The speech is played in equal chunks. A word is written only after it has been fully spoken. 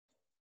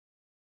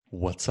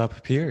What's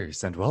up,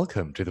 peers, and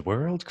welcome to the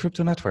World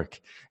Crypto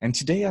Network. And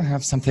today I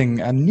have something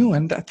new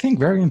and I think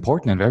very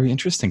important and very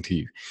interesting to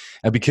you.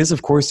 Because,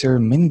 of course, there are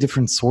many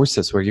different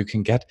sources where you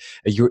can get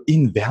your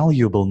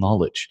invaluable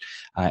knowledge.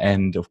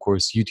 And, of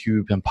course,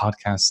 YouTube and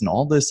podcasts and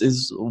all this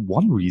is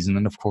one reason.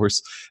 And, of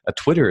course,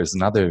 Twitter is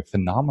another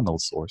phenomenal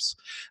source.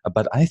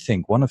 But I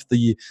think one of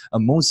the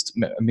most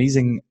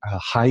amazing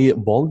high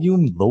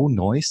volume, low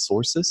noise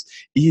sources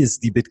is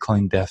the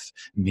Bitcoin Dev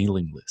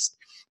mailing list.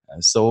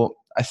 So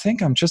I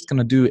think I'm just going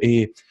to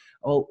do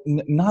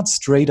not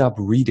straight up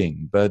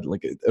reading, but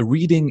like a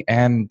reading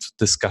and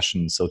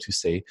discussion, so to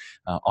say,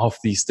 of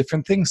these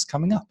different things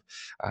coming up.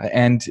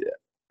 And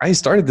I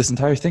started this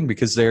entire thing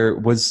because there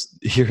was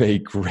here a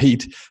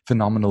great,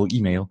 phenomenal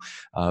email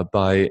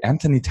by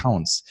Anthony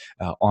Towns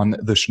on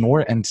the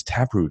Schnorr and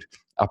Taproot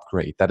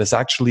upgrade. That is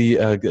actually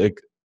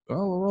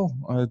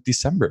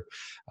December,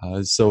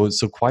 so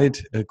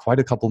quite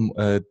a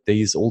couple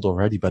days old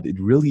already, but it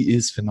really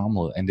is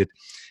phenomenal,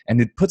 and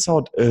it puts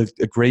out a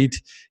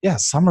great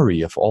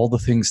summary of all the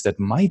things that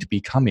might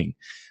be coming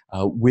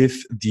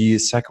with the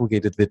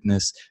segregated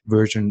witness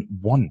version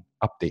 1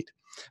 update.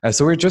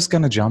 So we're just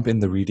going to jump in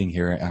the reading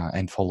here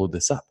and follow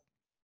this up.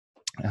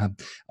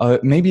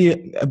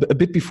 Maybe a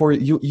bit before,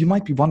 you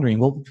might be wondering,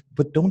 well,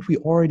 but don't we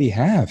already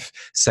have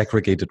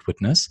segregated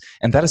witness?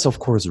 And that is, of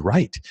course,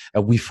 right.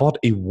 We fought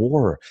a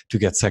war to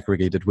get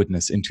segregated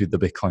witness into the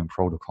Bitcoin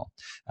protocol.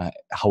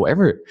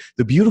 However,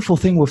 the beautiful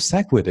thing with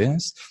SegWit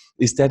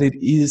is that it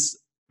is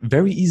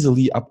very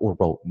easily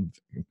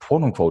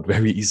quote unquote,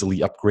 very easily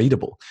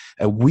upgradable.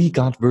 We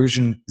got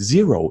version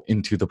 0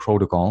 into the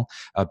protocol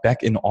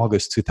back in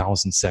August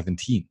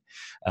 2017.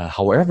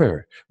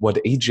 However, what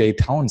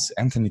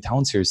Anthony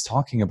Towns here is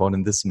talking about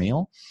in this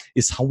mail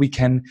is how we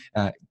can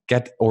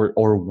get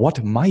or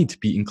what might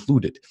be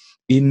included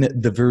in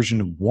the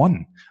version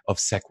 1 of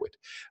SegWit.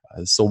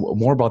 So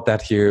more about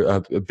that here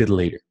a bit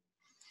later.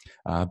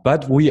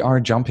 But we are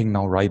jumping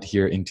now right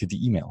here into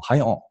the email. Hi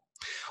all.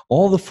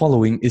 All the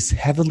following is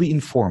heavily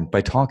informed by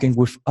talking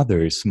with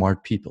other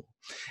smart people.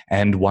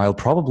 And while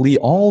probably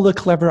all the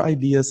clever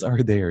ideas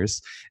are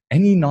theirs,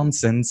 any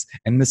nonsense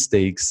and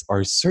mistakes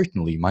are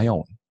certainly my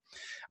own.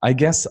 I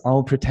guess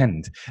I'll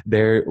pretend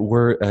there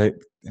were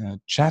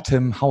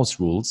Chatham House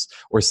rules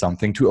or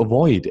something to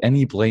avoid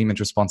any blame and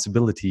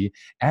responsibility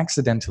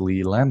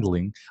accidentally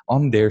landing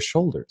on their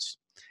shoulders.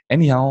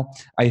 Anyhow,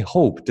 I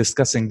hope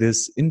discussing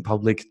this in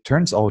public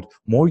turns out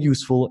more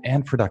useful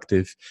and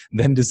productive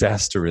than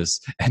disastrous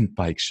and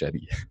bike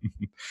sheddy.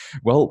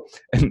 Well,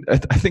 and I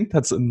think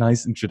that's a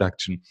nice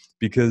introduction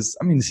because,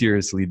 I mean,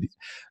 seriously,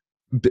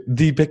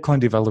 the Bitcoin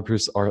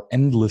developers are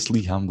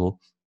endlessly humble,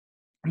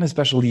 and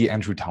especially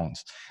Andrew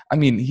Towns. I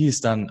mean, he's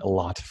done a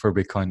lot for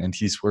Bitcoin and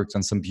he's worked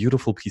on some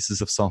beautiful pieces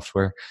of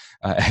software.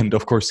 And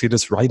of course,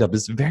 his write-up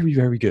is very,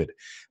 very good.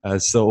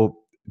 So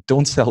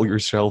don't sell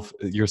yourself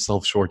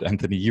short,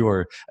 Anthony. You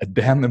are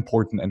damn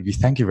important, and we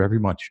thank you very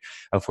much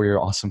for your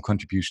awesome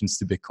contributions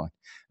to Bitcoin.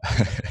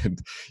 And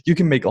you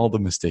can make all the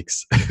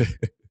mistakes.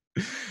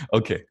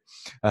 Okay,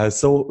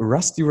 so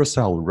Rusty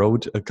Russell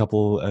wrote a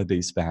couple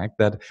days back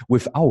that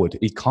without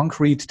a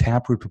concrete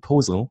taproot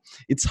proposal,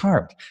 it's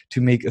hard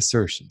to make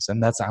assertions,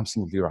 and that's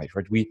absolutely right.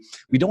 We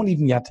don't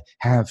even yet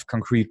have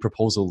concrete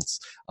proposals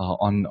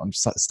on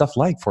stuff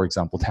like, for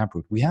example,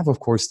 taproot. We have,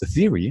 of course, the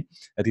theory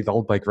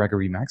developed by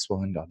Gregory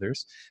Maxwell and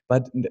others,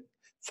 but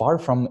far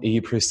from a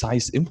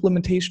precise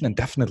implementation, and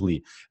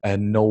definitely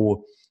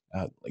no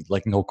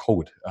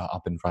code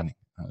up and running.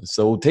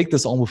 So take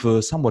this all with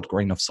a somewhat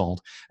grain of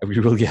salt, and we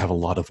really have a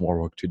lot of more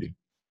work to do.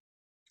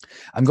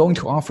 I'm going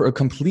to offer a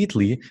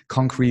completely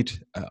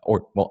concrete,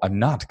 I'm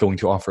not going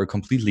to offer a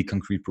completely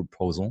concrete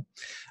proposal,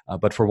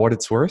 but for what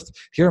it's worth,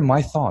 here are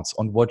my thoughts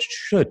on what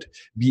should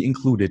be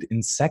included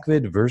in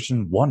SegWit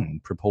version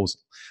 1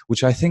 proposal,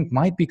 which I think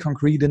might be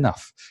concrete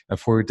enough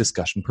for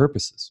discussion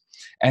purposes.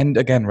 And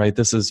again, right,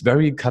 this is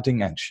very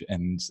cutting edge,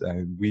 and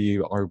we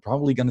are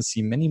probably going to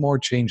see many more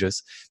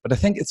changes, but I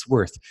think it's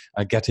worth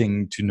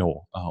getting to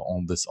know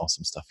all this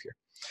awesome stuff here.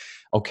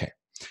 Okay.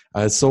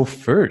 So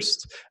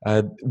first,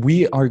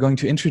 we are going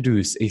to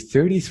introduce a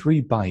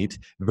 33-byte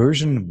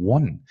version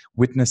 1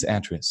 witness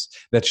address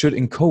that should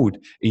encode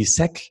a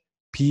SEC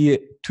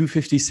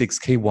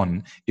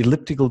P256K1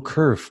 elliptical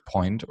curve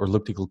point or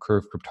elliptical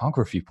curve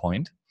cryptography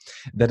point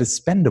that is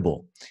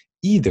spendable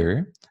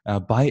either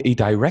by a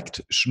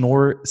direct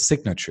Schnorr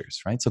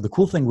signatures, right? So the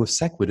cool thing with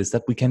SegWit is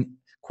that we can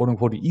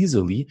quote-unquote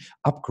easily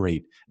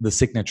upgrade the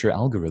signature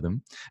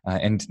algorithm.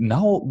 And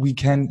now we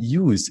can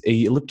use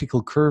a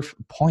elliptical curve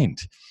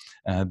point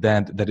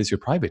that is your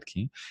private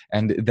key,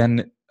 and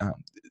then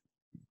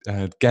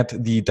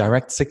get the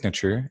direct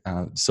signature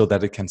so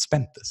that it can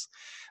spend this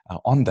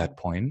on that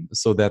point,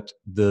 so that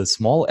the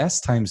small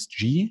s times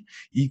g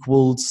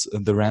equals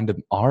the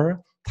random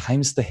r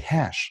times the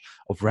hash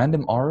of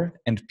random r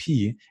and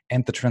p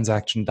and the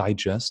transaction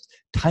digest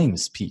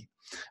times p.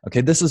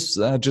 Okay, this is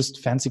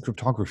just fancy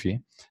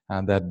cryptography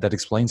that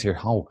explains here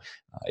how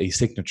a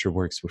signature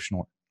works with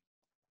Schnorr.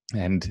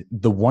 And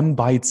the 1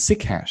 byte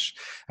SIG hash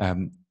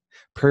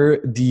per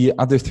the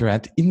other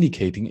thread,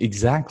 indicating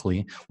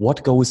exactly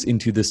what goes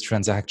into this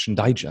transaction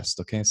digest.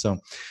 Okay, so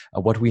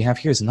what we have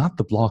here is not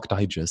the block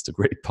digest, a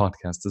great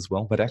podcast as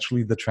well, but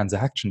actually the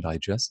transaction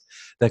digest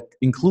that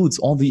includes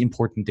all the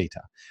important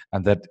data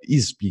and that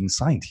is being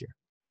signed here.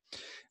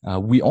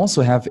 We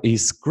also have a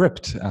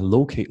script,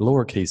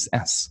 lowercase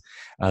s.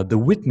 The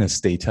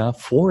witness data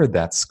for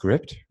that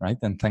script, right?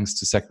 And thanks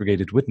to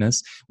segregated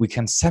witness, we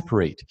can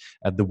separate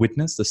the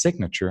witness, the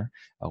signature,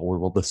 or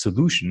well, the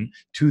solution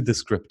to the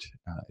script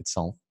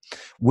itself,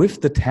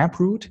 with the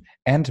taproot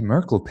and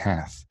Merkle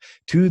path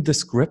to the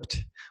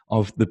script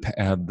of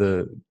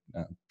the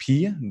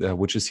P,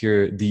 which is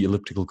here the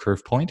elliptical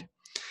curve point,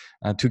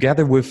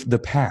 together with the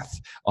path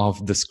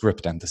of the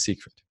script and the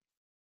secret,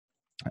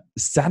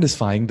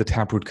 satisfying the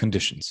taproot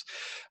conditions.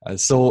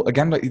 So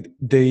again,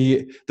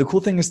 the cool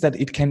thing is that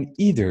it can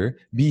either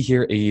be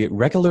here a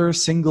regular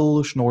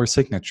single Schnorr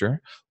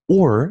signature,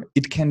 or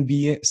it can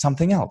be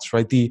something else,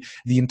 right? The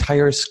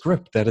entire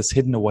script that is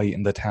hidden away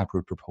in the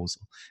taproot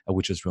proposal,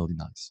 which is really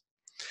nice.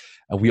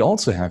 We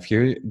also have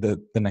here the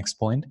next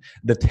point.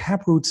 The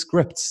taproot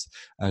scripts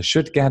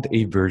should get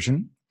a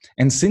version,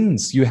 and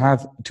since you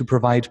have to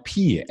provide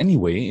P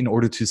anyway in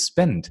order to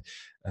spend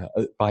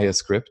by a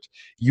script,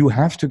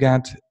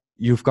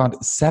 you've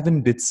got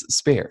 7 bits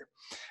spare.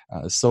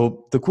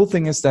 So the cool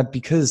thing is that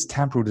because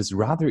taproot is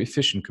rather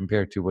efficient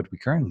compared to what we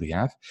currently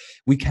have,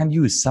 we can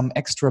use some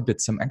extra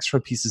bits, some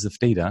extra pieces of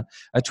data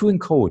to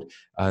encode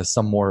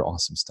some more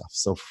awesome stuff.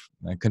 So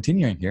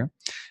continuing here,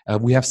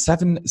 we have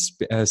 7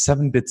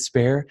 bits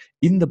spare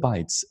in the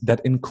bytes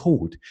that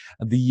encode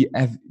the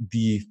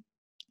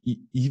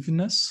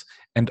evenness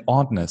and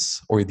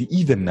oddness, or the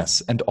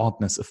evenness and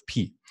oddness of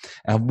P.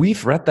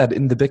 We've read that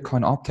in the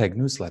Bitcoin Optag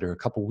newsletter a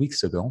couple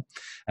weeks ago,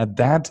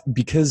 that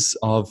because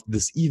of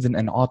this even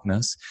and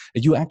oddness,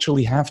 you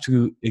actually have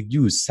to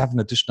use 7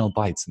 additional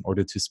bytes in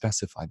order to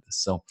specify this.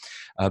 So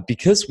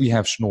because we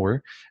have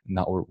Schnorr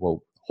now, or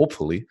well,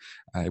 hopefully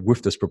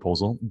with this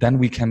proposal, then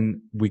we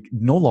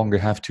no longer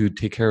have to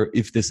take care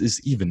if this is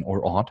even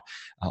or odd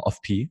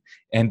of P,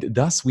 and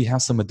thus we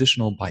have some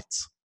additional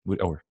bytes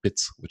or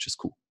bits, which is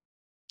cool.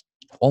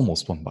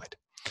 Almost 1 byte.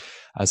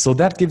 So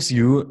that gives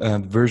you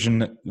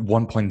version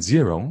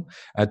 1.0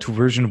 to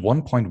version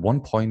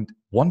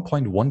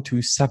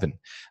 1.127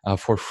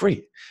 for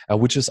free,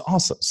 which is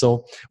awesome.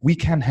 So we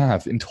can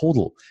have in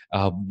total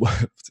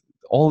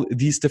all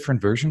these different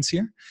versions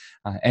here,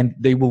 and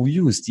they will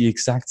use the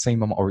exact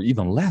same amount or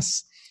even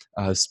less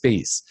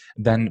space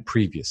than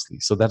previously.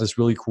 So that is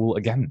really cool.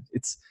 Again,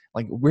 it's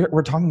like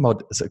we're talking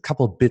about a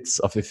couple bits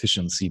of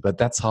efficiency, but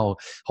that's how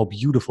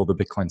beautiful the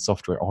Bitcoin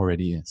software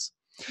already is.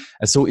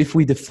 So if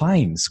we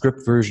define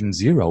script version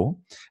 0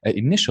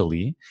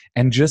 initially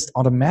and just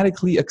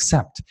automatically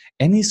accept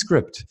any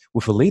script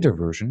with a later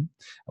version,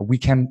 we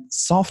can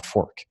soft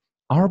fork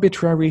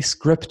arbitrary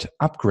script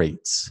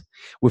upgrades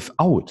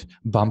without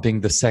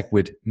bumping the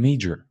SegWit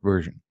major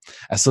version.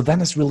 So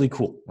that is really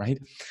cool, right?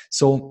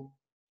 So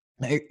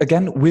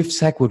again, with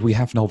SegWit, we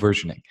have no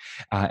versioning.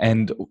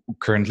 And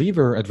currently,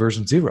 we're at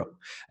version 0.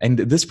 And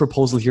this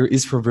proposal here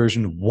is for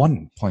version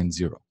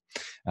 1.0.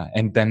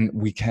 And then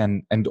we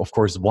can, and of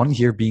course, 1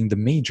 here being the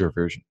major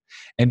version.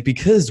 And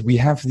because we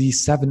have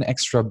these 7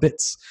 extra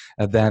bits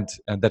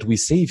that we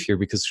save here,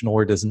 because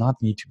Schnorr does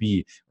not need to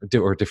be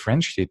or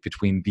differentiate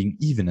between being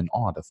even and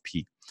odd of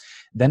P,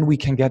 then we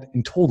can get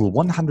in total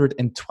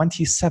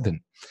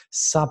 127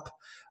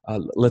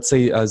 let's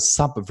say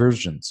sub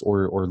versions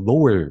or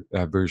lower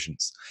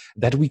versions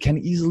that we can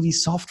easily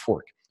soft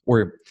fork.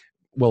 Or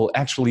well,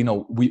 actually,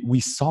 no, we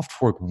soft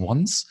fork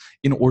once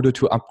in order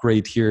to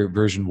upgrade here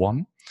version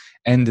 1.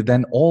 And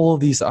then all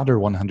these other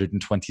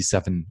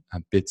 127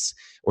 bits,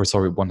 or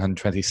sorry,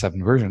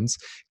 127 versions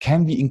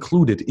can be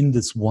included in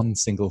this one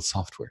single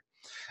software,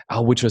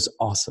 which is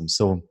awesome.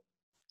 So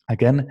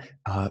again,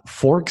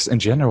 forks in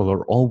general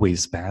are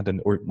always bad,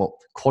 or well,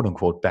 quote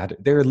unquote bad.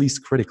 They're at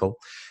least critical.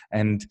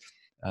 And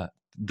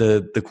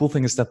the cool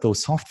thing is that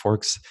those soft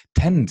forks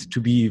tend to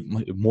be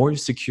more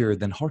secure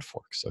than hard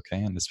forks,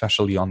 okay? And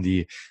especially on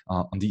the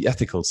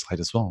ethical side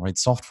as well, right?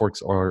 Soft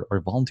forks are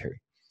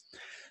voluntary,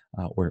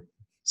 or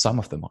some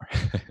of them are.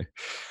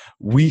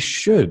 We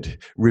should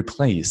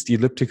replace the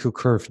elliptical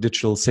curve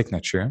digital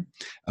signature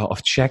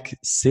of check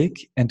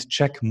sig and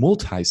check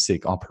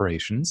multi-sig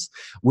operations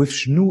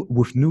with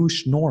new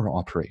Schnorr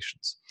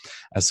operations.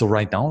 So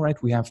right now, right,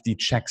 we have the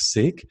check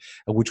sig,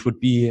 which would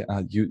be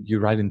you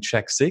write in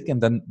check sig and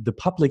then the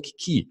public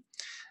key.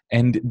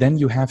 And then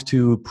you have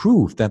to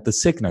prove that the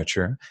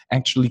signature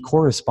actually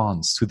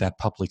corresponds to that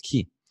public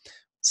key.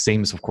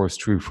 Same is, of course,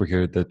 true for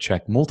here the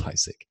check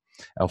multi-sig.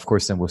 Of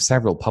course, then with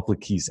several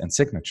public keys and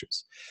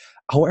signatures.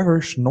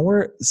 However,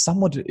 Schnorr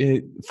somewhat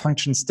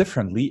functions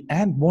differently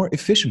and more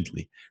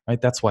efficiently,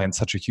 right? That's why it's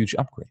such a huge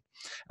upgrade.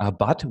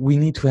 But we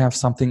need to have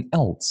something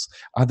else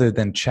other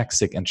than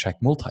check-sig and check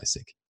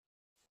multi-sig.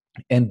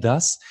 And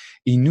thus,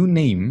 a new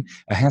name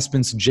has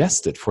been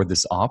suggested for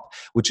this op,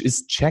 which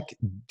is check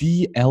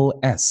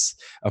DLS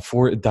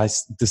for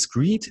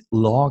discrete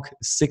log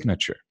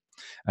signature.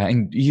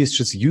 And he is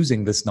just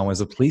using this now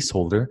as a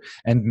placeholder.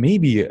 And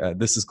maybe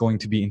this is going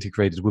to be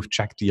integrated with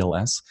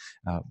checkDLS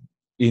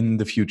in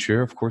the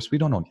future. Of course, we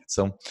don't know yet.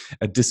 So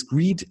a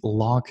discrete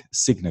log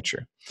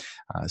signature.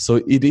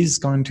 So it is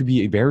going to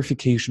be a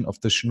verification of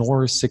the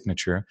Schnorr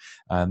signature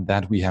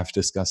that we have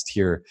discussed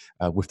here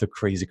with the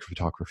crazy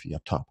cryptography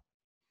up top.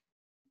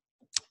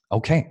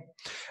 Okay,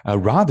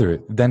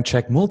 rather than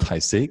check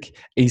multisig,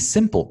 a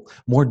simple,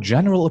 more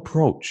general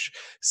approach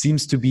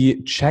seems to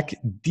be check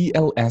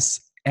DLS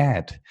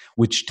add,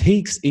 which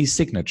takes a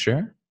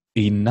signature,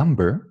 a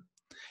number,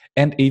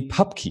 and a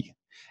pub key,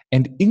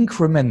 and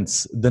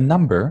increments the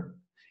number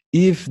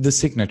if the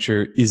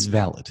signature is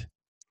valid,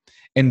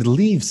 and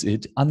leaves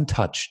it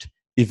untouched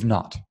if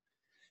not.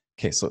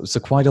 Okay, so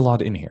quite a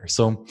lot in here.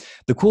 So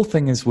the cool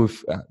thing is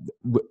with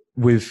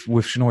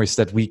Schnorr is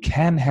that we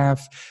can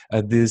have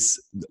this,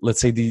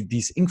 let's say,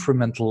 these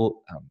incremental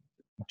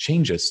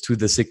changes to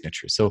the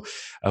signature. So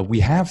we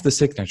have the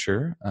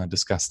signature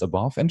discussed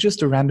above, and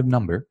just a random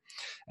number,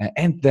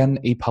 and then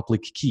a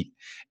public key.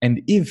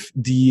 And if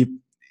the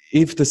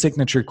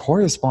signature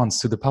corresponds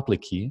to the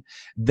public key,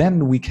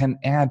 then we can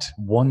add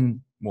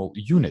one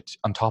unit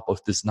on top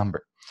of this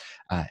number.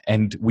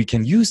 And we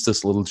can use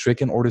this little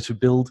trick in order to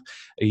build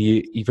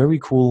a very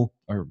cool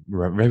or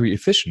very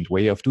efficient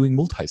way of doing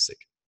multisig.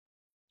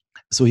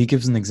 So he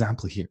gives an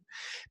example here.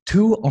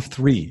 2 of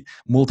 3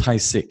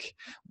 multisig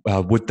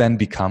would then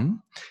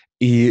become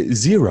a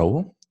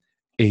 0,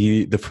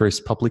 the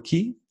first public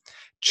key,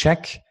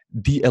 check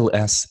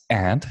DLS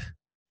add,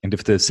 and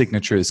if the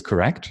signature is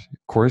correct,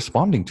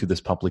 corresponding to this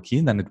public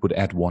key, then it would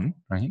add 1,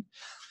 right?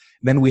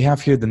 Then we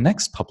have here the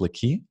next public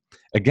key.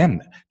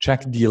 Again,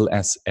 check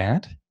DLS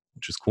add,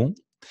 which is cool.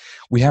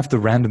 We have the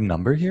random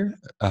number here,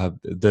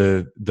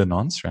 the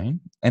nonce, right?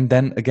 And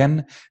then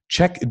again,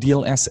 check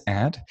DLS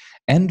add,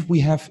 and we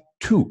have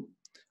 2.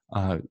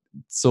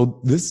 So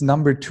this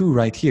number 2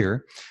 right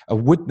here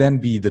would then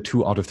be the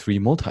 2 out of 3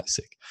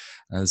 multisig.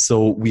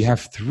 So we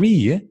have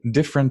 3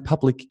 different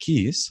public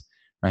keys,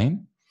 right?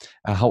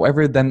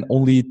 However, then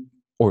only,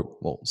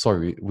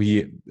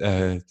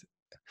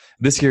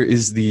 this here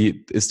is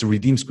the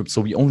redeem script, so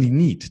we only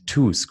need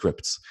 2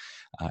 scripts,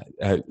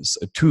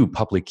 2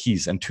 public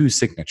keys and 2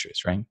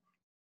 signatures, right?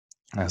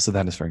 So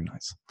that is very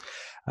nice.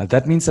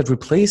 That means that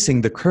replacing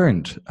the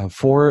current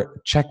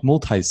 4 check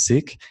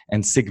multisig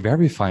and sig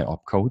verify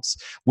opcodes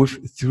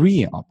with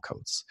 3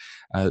 opcodes.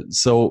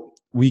 So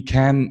we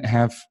can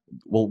have,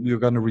 we're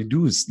going to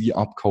reduce the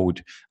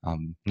opcode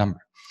number.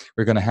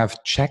 We're going to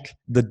have check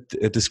the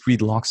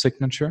discrete log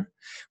signature.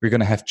 We're going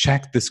to have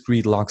check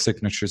discrete log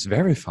signatures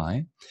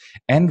verify.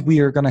 And we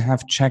are going to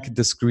have check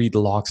discrete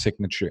log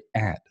signature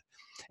add.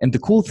 And the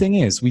cool thing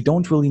is we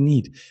don't really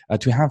need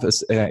to have an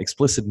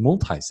explicit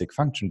multisig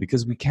function,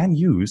 because we can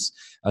use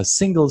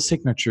single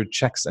signature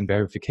checks and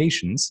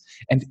verifications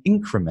and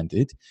increment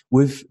it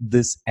with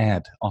this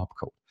add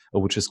opcode,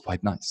 which is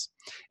quite nice.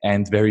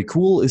 And very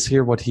cool is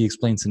here what he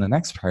explains in the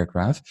next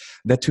paragraph,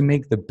 that to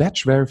make the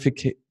batch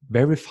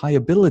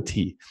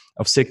verifiability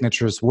of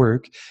signatures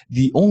work,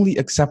 the only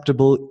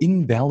acceptable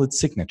invalid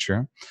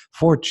signature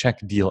for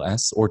check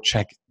DLS or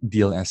check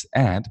DLS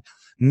add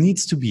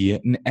needs to be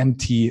an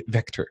empty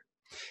vector.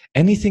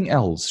 Anything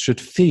else should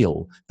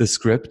fail the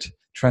script,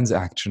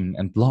 transaction,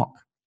 and block.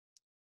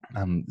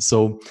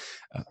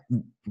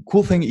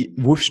 Cool thing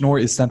with Schnorr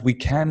is that we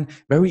can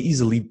very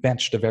easily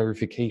batch the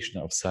verification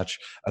of such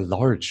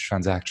large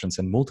transactions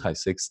and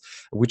multisigs,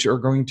 which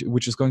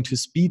is going to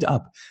speed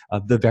up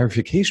the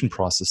verification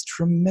process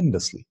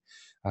tremendously.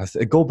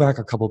 Go back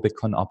a couple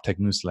Bitcoin Optech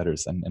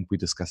newsletters and we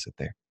discuss it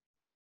there.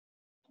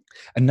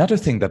 Another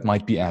thing that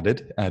might be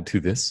added to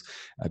this,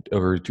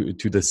 or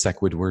to the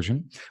SegWit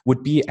version,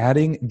 would be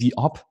adding the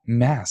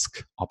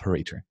op-mask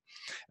operator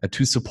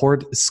to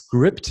support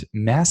script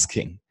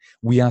masking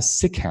via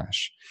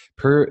SigHash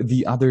per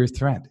the other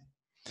thread.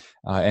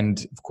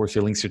 And of course, he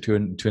links you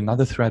to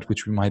another thread,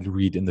 which we might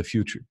read in the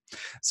future.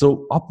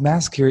 So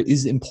op-mask here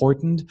is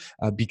important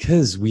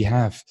because we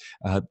have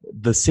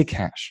the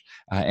SigHash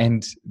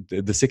and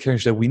the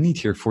SigHash that we need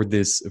here for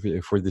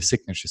the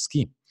signature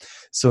scheme.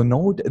 So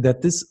note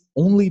that this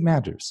only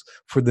matters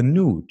for the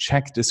new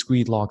check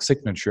discrete log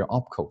signature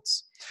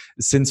opcodes,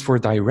 since for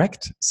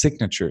direct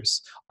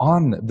signatures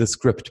on the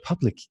script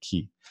public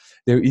key,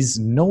 there is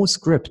no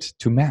script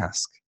to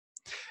mask.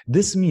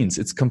 This means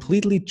it's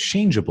completely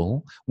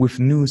changeable with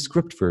new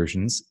script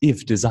versions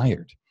if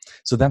desired.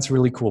 So that's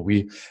really cool.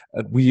 We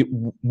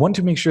want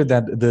to make sure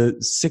that the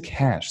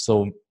SigHash,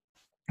 so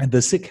the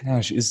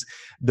SigHash is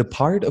the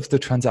part of the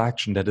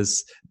transaction that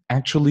is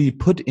actually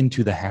put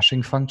into the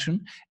hashing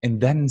function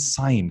and then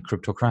signed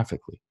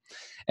cryptographically.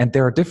 And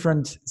there are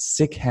different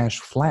SigHash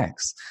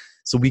flags.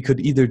 So we could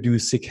either do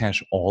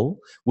SigHash all,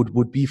 which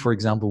would be, for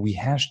example, we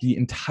hash the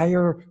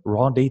entire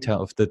raw data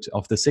of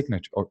the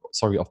signature,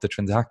 of the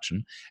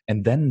transaction,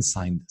 and then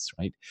sign this,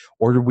 right?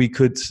 Or we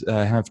could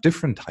have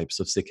different types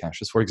of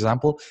SigHashes. For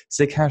example,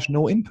 SigHash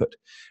no input,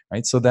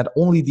 right? So that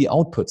only the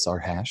outputs are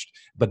hashed,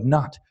 but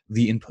not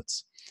the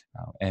inputs,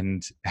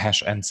 and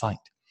hash and signed.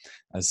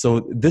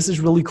 So this is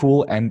really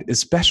cool, and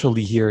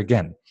especially here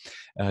again,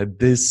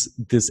 this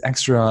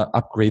extra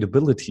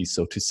upgradability,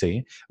 so to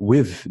say,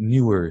 with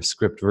newer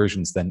script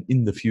versions than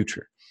in the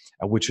future,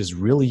 which is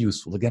really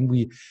useful. Again,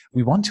 we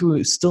want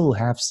to still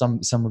have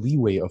some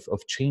leeway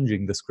of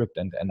changing the script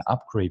and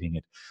upgrading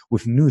it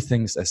with new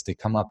things as they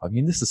come up. I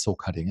mean, this is so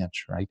cutting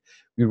edge, right?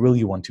 We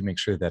really want to make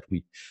sure that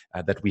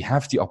we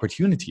have the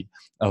opportunity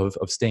of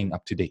staying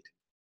up to date.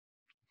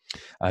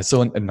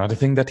 So another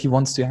thing that he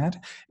wants to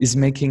add is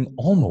making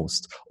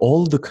almost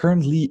all the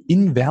currently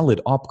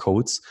invalid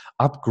opcodes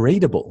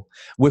upgradable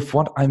with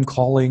what I'm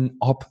calling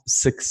op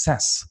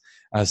success,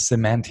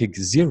 semantic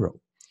 0.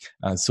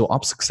 So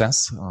op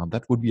success,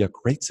 that would be a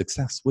great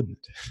success, wouldn't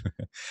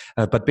it?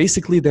 But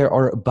basically, there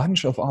are a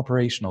bunch of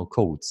operational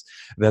codes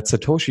that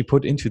Satoshi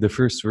put into the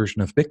first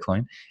version of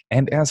Bitcoin.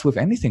 And as with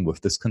anything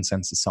with this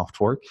consensus soft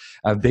fork,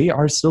 they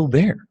are still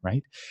there,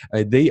 right?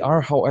 They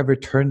are, however,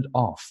 turned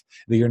off.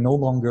 They are no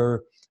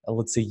longer,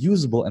 let's say,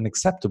 usable and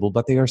acceptable,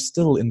 but they are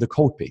still in the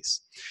code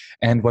base.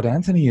 And what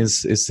Anthony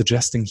is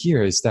suggesting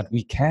here is that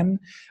we can,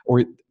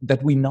 or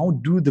that we now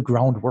do the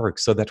groundwork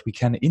so that we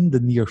can, in the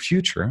near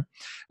future,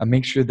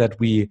 make sure that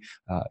we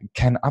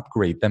can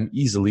upgrade them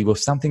easily with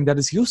something that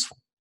is useful.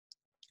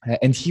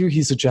 And here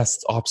he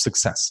suggests op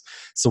success.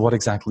 So what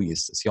exactly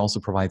is this? He also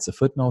provides a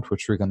footnote,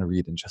 which we're going to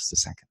read in just a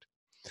second.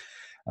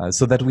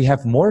 So that we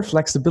have more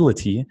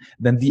flexibility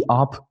than the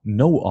op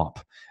no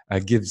op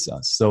gives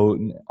us. So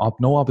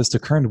op no op is the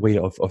current way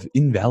of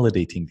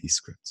invalidating these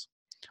scripts,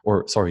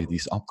 or sorry,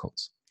 these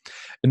opcodes.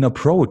 An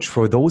approach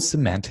for those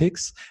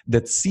semantics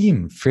that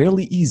seem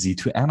fairly easy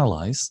to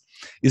analyze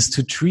is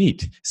to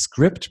treat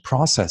script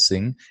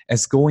processing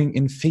as going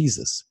in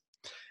phases.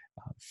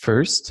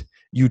 First,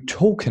 you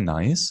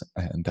tokenize,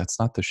 and that's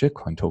not the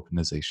shitcoin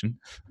tokenization.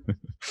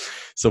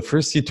 So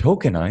first you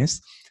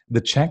tokenize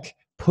the check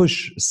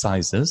push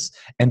sizes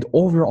and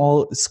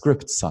overall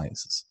script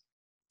sizes.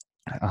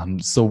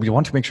 So we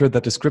want to make sure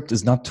that the script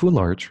is not too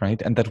large,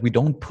 right? And that we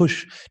don't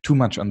push too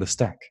much on the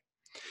stack.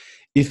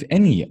 If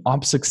any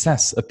op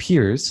success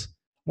appears,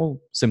 well,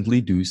 simply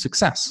do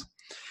success.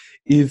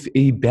 If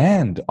a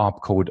banned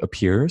opcode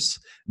appears,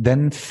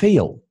 then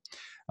fail.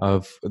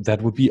 That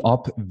would be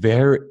op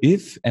where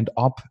if and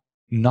op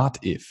not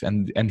if.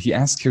 And he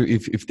asks here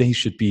if they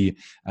should be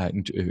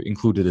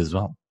included as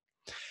well.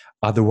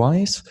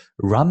 Otherwise,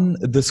 run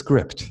the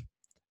script.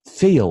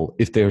 Fail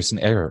if there's an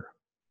error.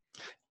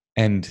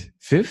 And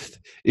fifth,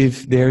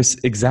 if there's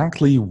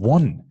exactly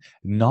one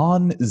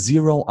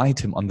non-zero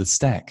item on the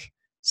stack,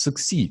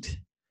 succeed.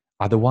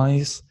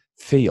 Otherwise,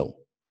 fail.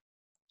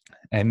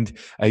 And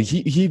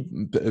he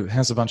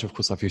has a bunch of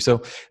cool stuff here.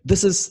 So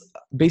this is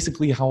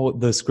basically how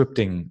the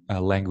scripting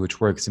language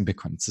works in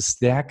Bitcoin. It's a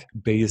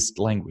stack-based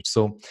language.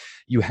 So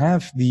you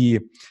have the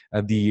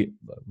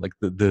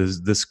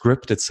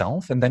script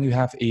itself, and then you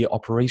have a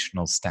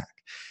operational stack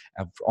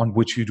on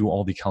which you do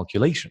all the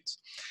calculations.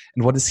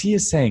 And what he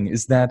is saying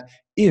is that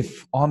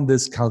if on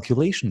this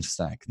calculation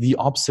stack the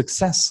op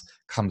success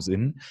comes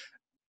in,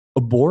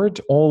 abort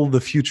all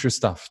the future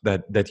stuff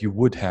that you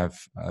would have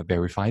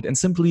verified and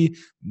simply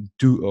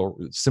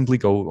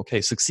go, okay,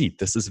 succeed,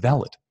 this is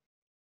valid.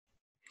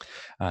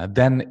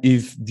 Then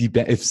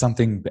if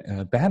something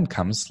bad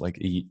comes, like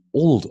a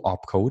old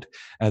opcode,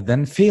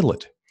 then fail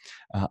it.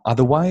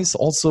 Otherwise,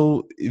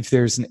 also, if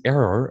there's an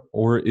error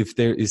or if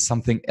there is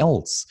something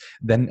else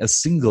than a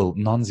single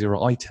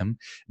non-zero item,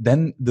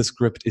 then the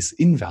script is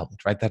invalid,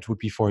 right? That would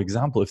be, for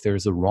example, if there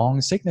is a wrong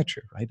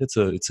signature, right? It's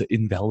an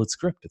invalid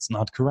script. It's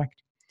not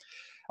correct.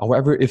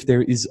 However, if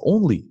there is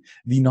only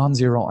the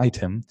non-zero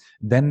item,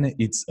 then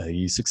it's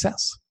a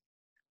success.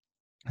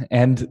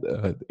 And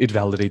it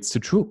validates to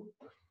true.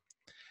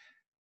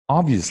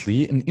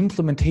 Obviously, an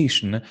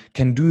implementation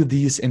can do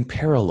these in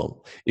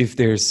parallel if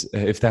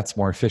that's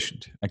more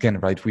efficient. Again,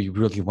 right, we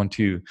really want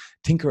to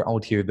tinker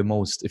out here the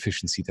most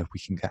efficiency that we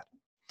can get.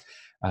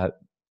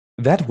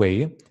 That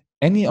way,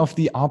 any of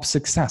the op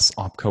success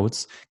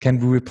opcodes can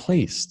be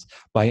replaced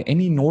by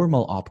any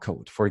normal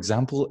opcode. For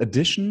example,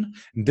 addition,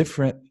 a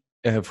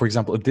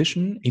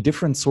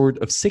different sort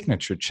of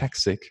signature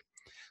checksig,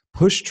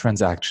 push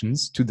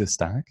transactions to the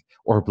stack,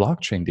 or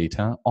blockchain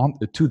data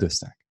to the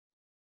stack.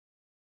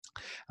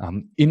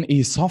 In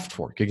a soft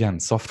fork, again,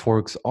 soft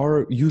forks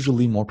are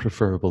usually more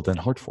preferable than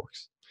hard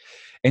forks.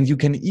 And you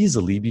can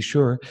easily be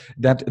sure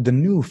that the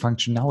new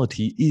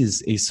functionality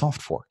is a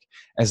soft fork,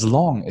 as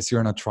long as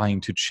you're not trying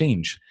to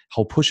change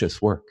how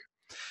pushes work.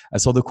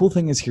 So the cool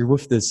thing is here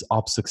with this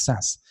op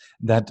success,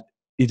 that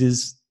it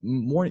is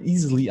more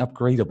easily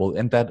upgradable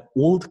and that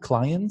old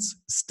clients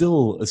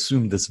still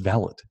assume this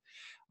valid.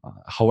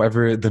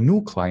 However, the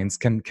new clients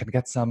can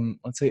get some,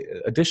 let's say,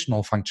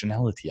 additional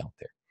functionality out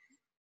there.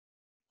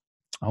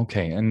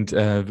 Okay, and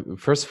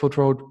first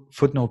footnote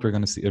we're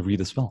going to read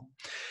as well.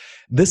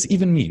 This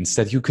even means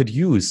that you could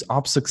use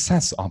op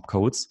success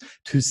opcodes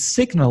to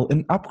signal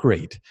an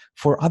upgrade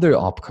for other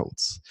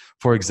opcodes.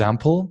 For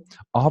example,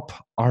 op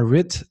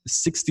arith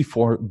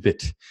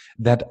 64-bit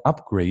that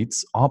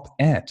upgrades op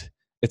add,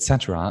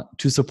 etc.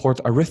 to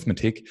support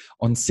arithmetic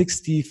on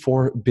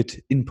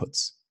 64-bit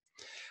inputs.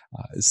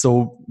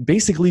 So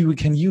basically, we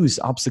can use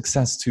op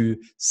success to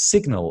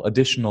signal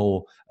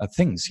additional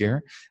things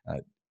here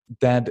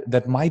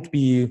that might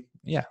be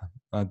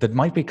that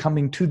might be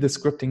coming to the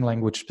scripting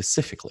language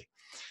specifically,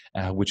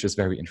 which is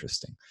very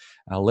interesting.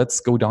 Let's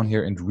go down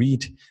here and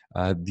read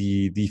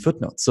the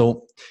footnote.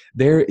 So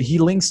there he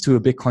links to a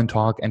Bitcoin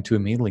talk and to a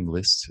mailing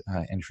list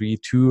entry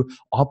to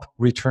op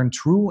return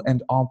true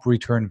and op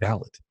return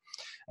valid.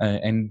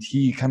 And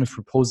he kind of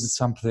proposes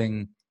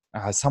something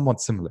somewhat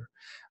similar.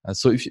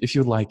 So if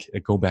you'd like,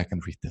 go back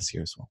and read this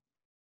here as well.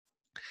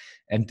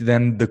 And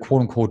then the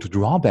quote-unquote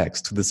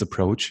drawbacks to this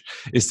approach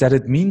is that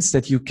it means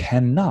that you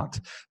cannot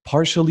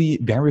partially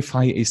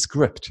verify a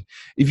script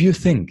if you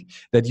think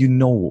that you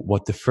know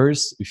what the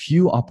first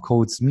few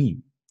opcodes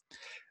mean.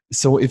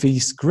 So if a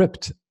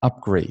script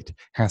upgrade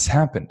has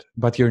happened,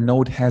 but your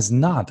node has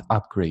not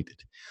upgraded,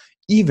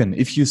 even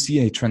if you see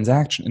a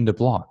transaction in the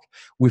block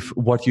with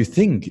what you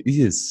think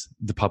is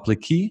the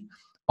public key,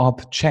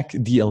 op check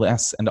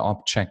DLS and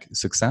op check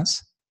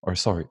success, or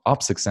sorry,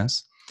 op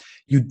success,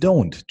 you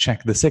don't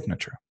check the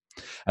signature.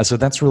 So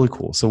that's really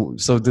cool. So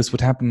this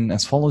would happen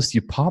as follows.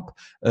 You pop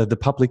the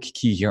public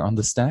key here on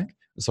the stack.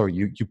 Sorry,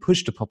 you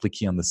push the public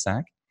key on the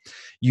stack.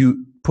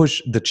 You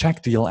push the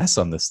check DLS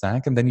on the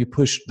stack, and then you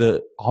push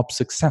the op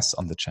success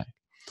on the check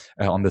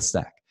on the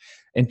stack.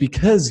 And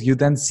because you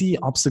then see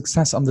op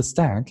success on the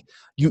stack,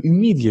 you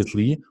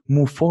immediately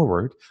move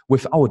forward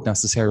without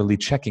necessarily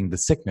checking the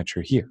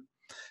signature here.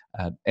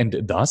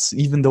 And thus,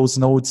 even those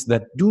nodes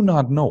that do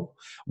not know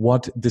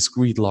what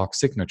discrete lock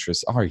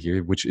signatures are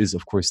here, which is,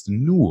 of course, the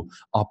new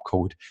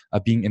opcode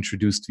being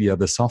introduced via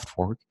the soft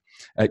fork,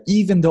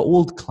 even the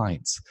old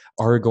clients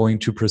are going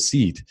to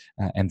proceed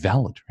and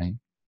valid, right?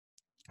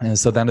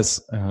 So that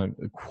is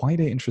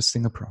quite an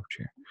interesting approach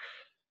here.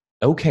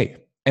 Okay,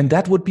 and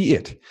that would be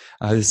it.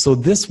 So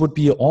this would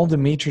be all the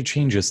major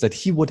changes that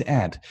he would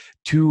add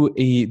to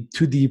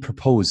the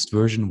proposed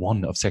version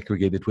 1 of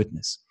segregated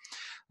witness.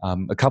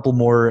 A couple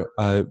more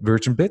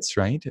version bits,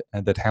 right,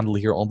 that handle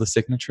here all the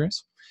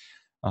signatures.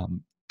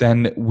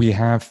 Then we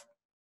have,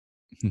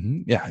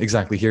 yeah,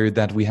 exactly here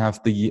that we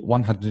have the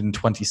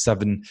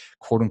 127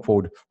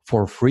 quote-unquote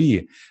for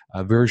free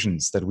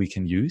versions that we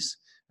can use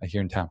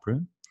here in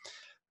Taproot.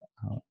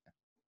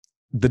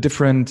 The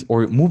different,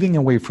 or moving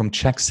away from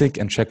check sig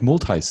and check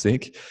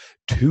multi-sig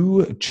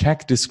to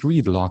check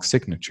discrete lock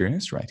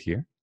signatures right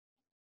here.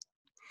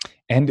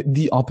 And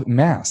the op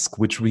mask,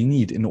 which we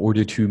need in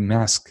order to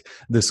mask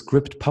the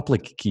script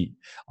public key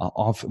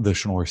of the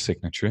Schnorr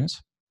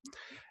signatures.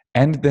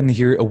 And then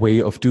here a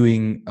way of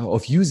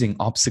using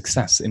op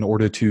success in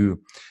order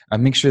to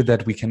make sure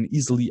that we can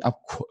easily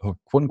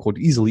quote unquote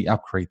easily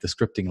upgrade the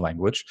scripting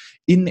language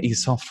in a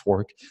soft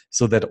fork,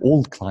 so that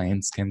old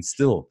clients can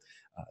still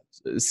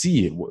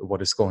see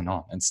what is going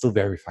on and still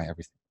verify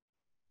everything.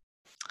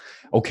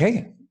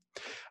 Okay.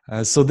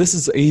 So this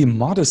is a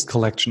modest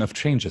collection of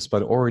changes,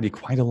 but already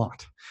quite a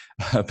lot.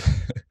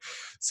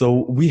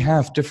 So we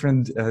have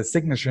different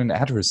signature and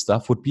address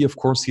stuff. Would be, of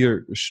course,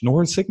 here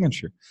Schnorr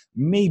signature,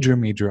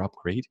 major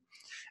upgrade.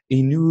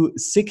 A new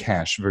SIG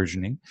hash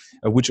versioning,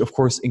 which of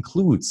course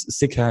includes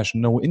SIG hash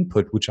no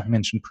input, which I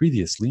mentioned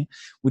previously,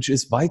 which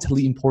is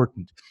vitally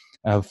important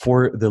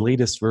for the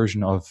latest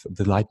version of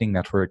the Lightning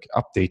Network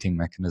updating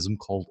mechanism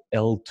called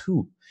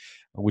L2.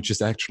 Which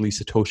is actually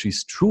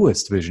Satoshi's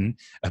truest vision,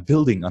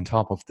 building on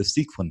top of the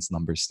sequence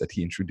numbers that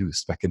he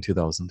introduced back in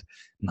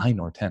 2009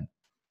 or 10.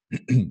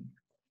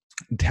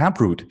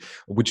 Taproot,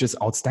 which is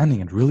outstanding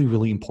and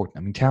really important.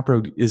 I mean,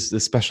 Taproot is a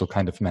special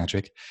kind of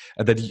magic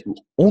that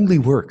only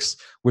works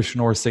with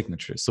Schnorr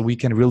signatures, so we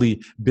can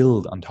really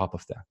build on top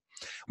of that.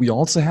 We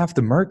also have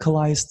the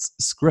Merkleized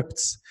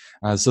scripts.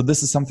 So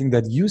this is something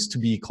that used to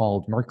be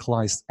called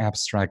Merkleized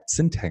abstract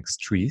syntax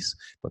trees,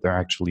 but there are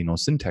actually no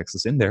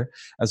syntaxes in there.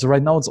 So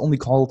right now it's only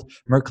called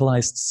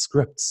Merkleized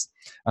scripts.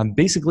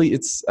 Basically,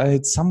 it's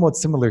somewhat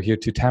similar here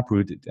to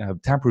Taproot.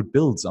 Taproot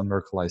builds on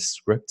Merkleized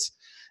scripts,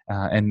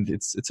 and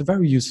it's a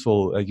very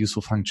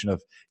useful function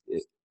of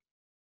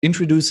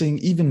introducing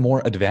even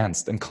more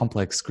advanced and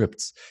complex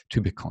scripts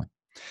to Bitcoin.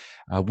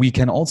 We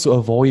can also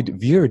avoid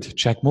weird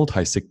check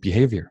multisig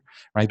behavior,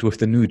 right, with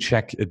the new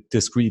check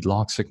discrete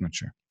lock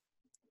signature,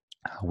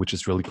 which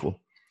is really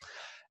cool.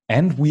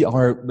 And we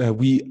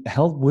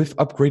help with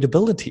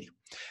upgradability.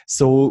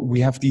 So we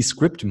have these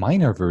script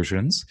minor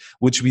versions,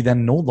 which we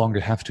then no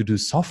longer have to do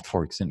soft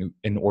forks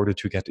in order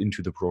to get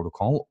into the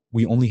protocol.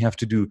 We only have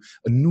to do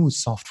a new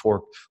soft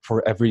fork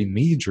for every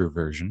major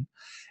version.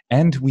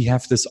 And we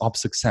have this op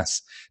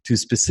success to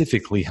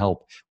specifically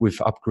help with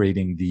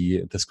upgrading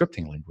the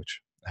scripting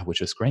language,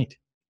 which is great.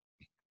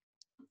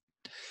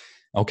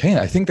 Okay,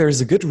 I think there is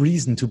a good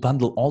reason to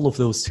bundle all of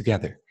those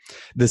together.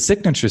 The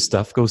signature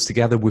stuff goes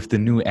together with the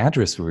new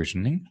address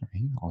versioning,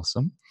 right?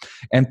 Awesome.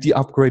 And the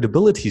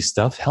upgradability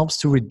stuff helps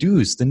to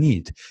reduce the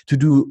need to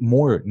do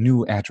more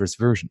new address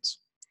versions.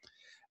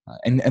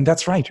 And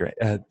that's right?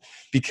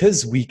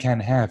 Because we can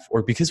have,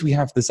 or because we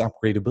have this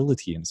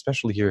upgradability, and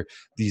especially here,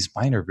 these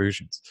minor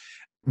versions,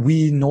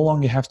 we no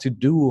longer have to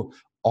do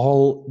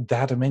all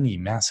that many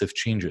massive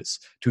changes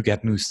to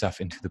get new stuff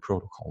into the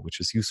protocol, which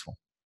is useful.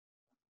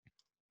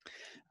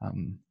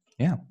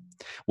 Yeah.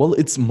 Well,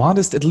 it's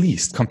modest at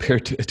least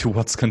compared to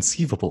what's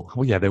conceivable.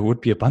 Oh yeah, there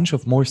would be a bunch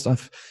of more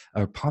stuff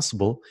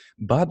possible,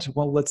 but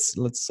well, let's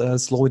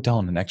slow it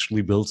down and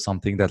actually build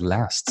something that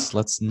lasts.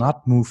 Let's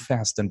not move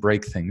fast and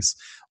break things.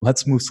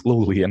 Let's move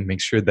slowly and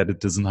make sure that it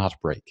does not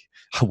break.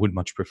 I would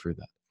much prefer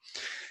that.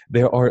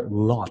 There are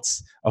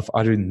lots of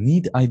other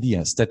neat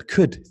ideas that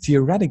could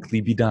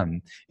theoretically be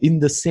done in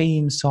the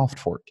same soft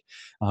fork,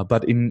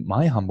 but in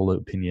my humble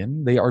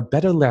opinion, they are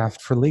better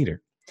left for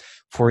later.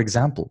 For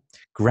example,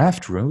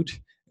 GraphRoot,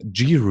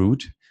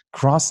 GRoot,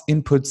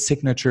 cross-input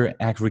signature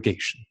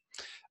aggregation.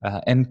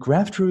 And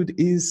GraphRoot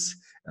is,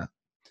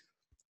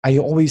 I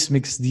always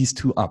mix these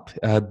two up.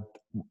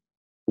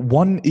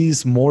 One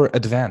is more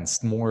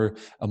advanced, more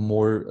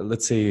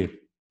let's say,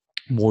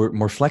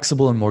 more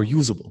flexible and more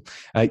usable.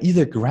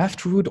 Either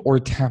GraphRoot or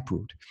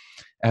taproot.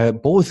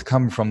 Both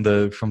come from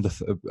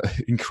the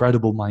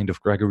incredible mind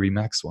of Gregory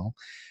Maxwell,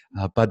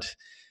 but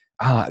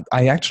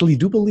I actually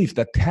do believe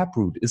that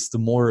taproot is the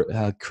more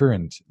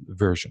current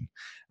version.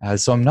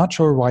 So I'm not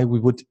sure why we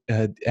would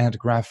add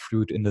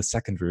GraphRoot in the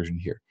second version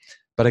here.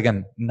 But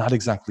again, not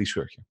exactly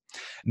sure here.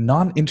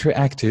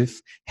 Non-interactive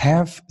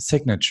have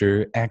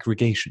signature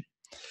aggregation.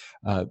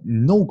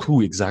 No clue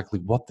exactly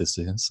what this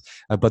is,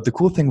 but the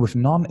cool thing with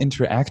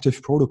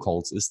non-interactive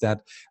protocols is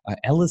that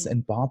Alice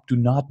and Bob do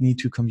not need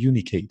to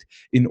communicate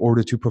in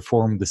order to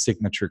perform the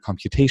signature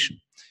computation.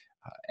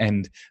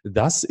 And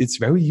thus, it's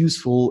very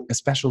useful,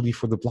 especially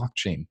for the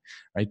blockchain,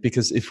 right?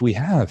 Because if we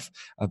have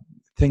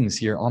things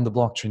here on the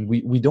blockchain,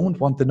 we don't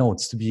want the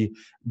nodes to be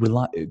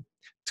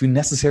to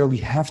necessarily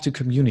have to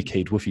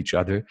communicate with each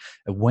other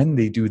when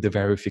they do the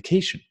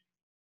verification.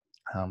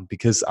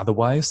 Because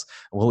otherwise,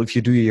 well, if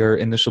you do your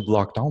initial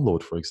block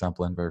download, for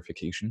example, and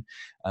verification,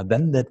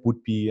 then that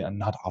would be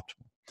not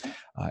optimal.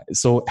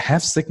 So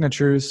have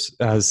signatures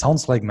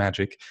sounds like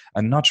magic.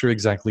 I'm not sure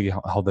exactly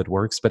how that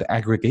works, but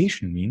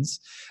aggregation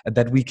means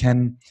that we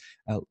can,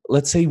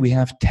 let's say we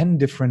have 10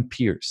 different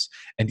peers,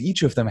 and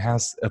each of them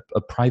has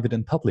a private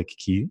and public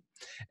key,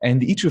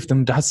 and each of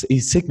them does a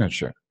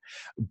signature.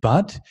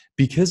 But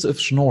because of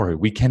Schnorr,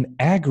 we can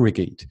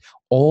aggregate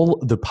all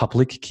the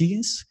public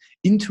keys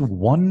into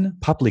one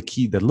public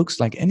key that looks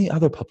like any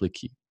other public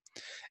key.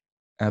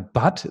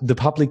 But the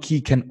public key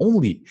can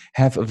only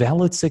have a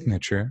valid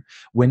signature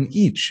when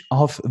each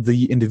of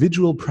the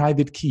individual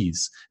private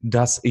keys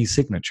does a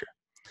signature.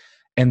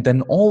 And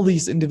then all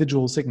these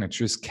individual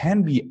signatures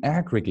can be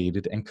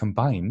aggregated and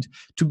combined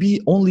to be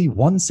only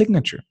one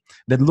signature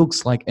that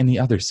looks like any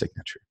other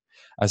signature.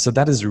 So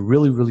that is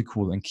really, really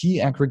cool. And key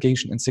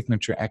aggregation and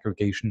signature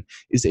aggregation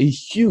is a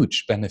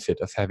huge benefit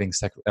of having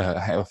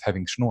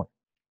Schnorr.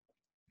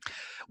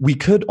 We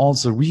could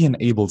also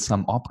re-enable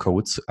some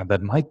opcodes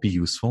that might be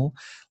useful,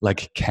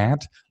 like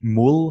cat,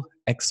 mul,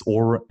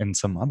 XOR, and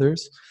some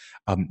others.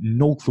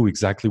 No clue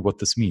exactly what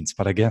this means,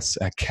 but I guess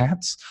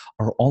cats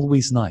are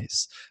always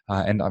nice.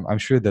 And I'm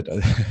sure that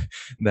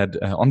that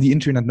on the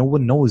internet, no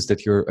one knows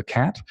that you're a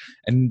cat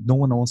and no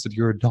one knows that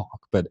you're a dog.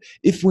 But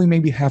if we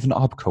maybe have an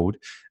opcode,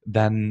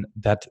 then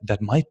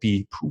that might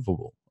be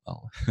provable.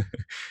 Well,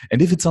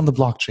 and if it's on the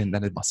blockchain,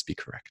 then it must be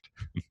correct.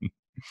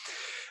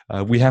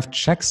 We have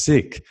check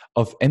sig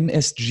of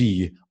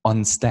NSG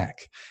on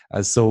stack.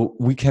 So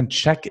we can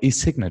check a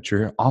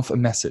signature of a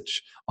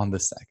message on the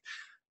stack.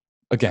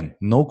 Again,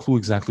 no clue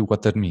exactly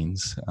what that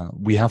means.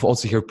 We have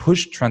also here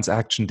push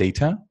transaction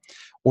data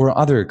or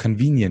other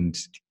convenient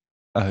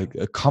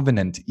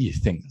covenant-y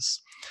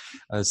things.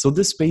 So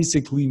this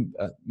basically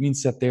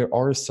means that there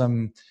are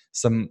some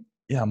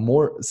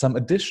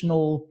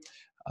additional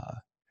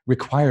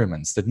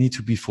requirements that need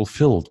to be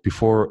fulfilled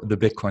before the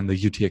Bitcoin, the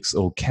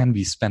UTXO, can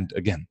be spent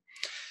again.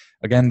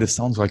 Again, this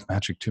sounds like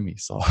magic to me,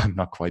 so I'm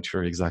not quite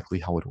sure exactly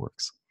how it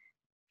works.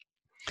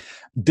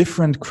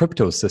 Different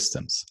crypto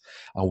systems.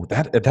 Oh,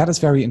 that is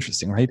very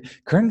interesting, right?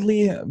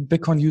 Currently,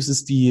 Bitcoin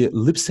uses the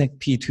Lipsec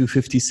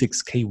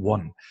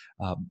P256K1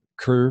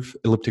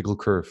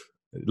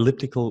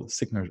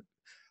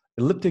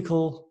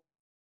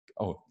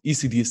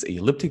 ECDSA,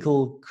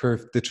 elliptical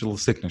curve digital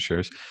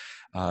signatures,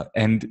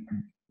 and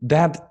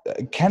that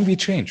can be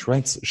changed,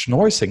 right?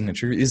 Schnorr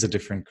signature is a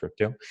different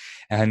crypto,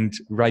 and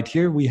right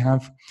here we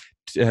have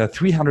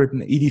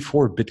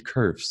 384-bit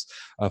curves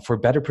for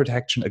better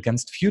protection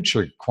against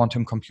future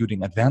quantum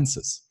computing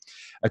advances.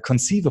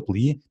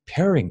 Conceivably,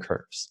 pairing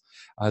curves.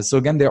 So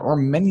again, there are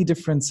many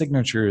different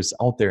signatures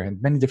out there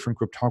and many different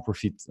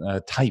cryptography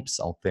types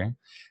out there.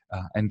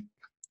 And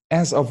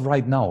as of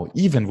right now,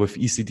 even with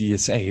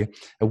ECDSA,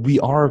 we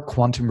are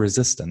quantum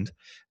resistant,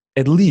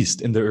 at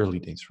least in the early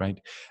days, right?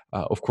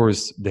 Of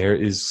course,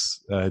 there's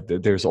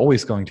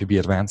always going to be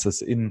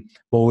advances in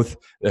both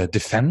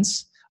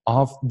defense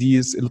of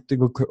these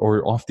elliptical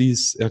or of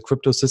these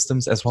crypto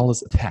systems as well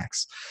as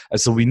attacks.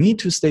 So we need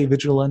to stay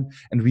vigilant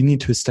and we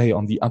need to stay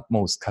on the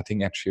utmost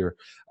cutting edge here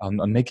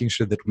on making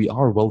sure that we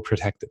are well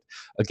protected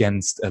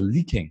against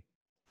leaking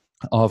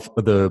of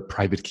the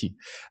private key.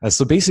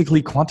 So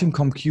basically, quantum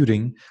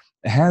computing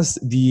has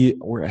the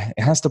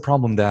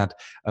problem that,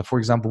 for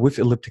example, with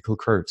elliptical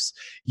curves,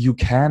 you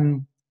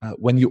can,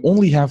 when you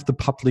only have the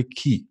public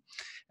key,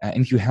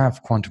 and you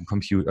have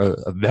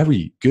a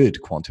very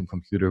good quantum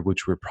computer,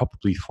 which we're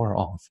probably far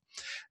off,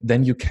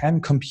 then you can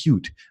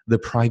compute the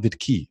private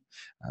key.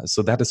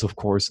 So that is, of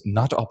course,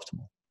 not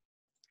optimal.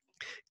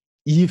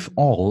 If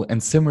all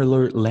and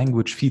similar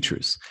language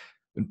features.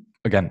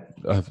 Again,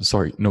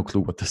 sorry, no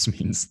clue what this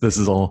means. This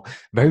is all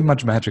very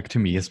much magic to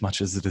me as much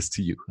as it is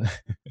to you.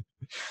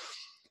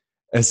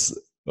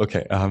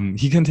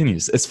 He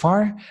continues. As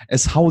far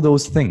as how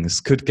those things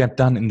could get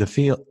done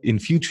in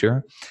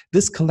future,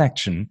 this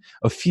collection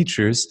of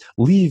features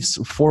leaves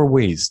 4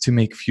 ways to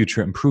make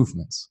future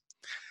improvements.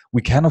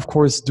 We can, of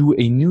course, do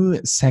a new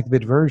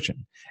SegWit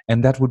version,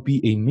 and that would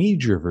be a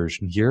major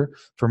version here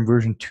from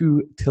version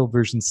 2 till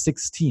version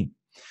 16.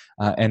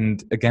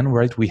 And again,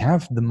 right, we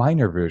have the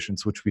minor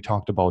versions, which we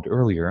talked about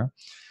earlier.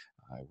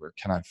 Where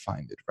can I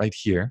find it? Right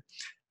here.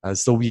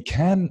 So we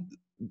can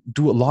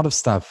do a lot of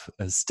stuff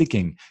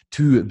sticking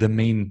to the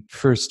main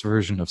first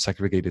version of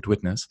segregated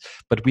witness,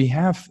 but we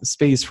have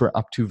space for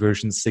up to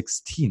version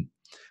 16,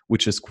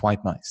 which is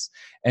quite nice.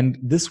 And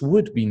this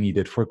would be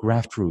needed for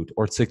graftroot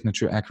or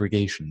signature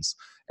aggregations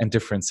and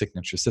different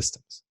signature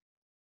systems.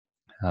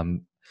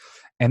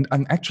 And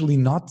I'm actually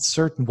not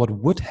certain what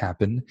would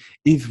happen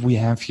if we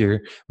have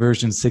here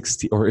version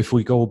 60, or if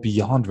we go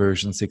beyond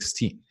version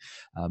 16,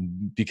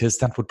 because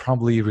that would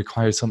probably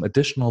require some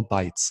additional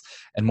bytes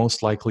and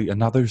most likely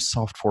another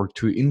soft fork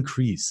to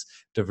increase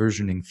the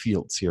versioning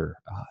fields here.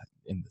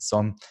 So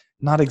I'm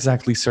not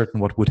exactly certain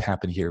what would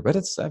happen here, but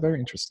it's very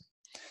interesting.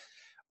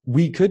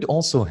 We could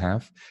also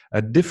have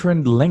a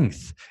different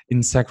length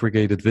in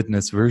segregated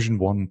witness version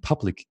 1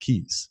 public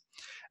keys.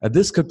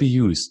 This could be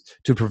used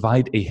to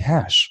provide a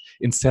hash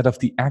instead of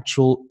the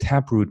actual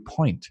taproot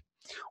point,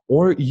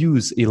 or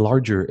use a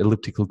larger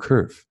elliptical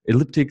curve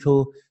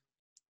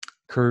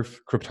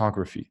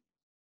cryptography.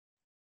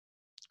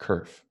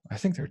 I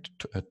think there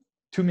are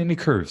too many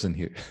curves in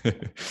here.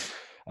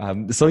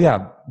 So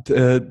yeah,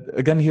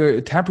 again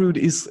here, taproot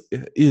is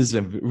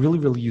really,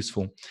 really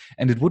useful,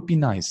 and it would be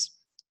nice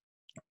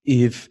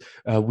if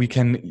we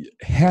can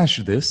hash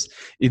this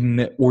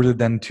in order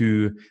then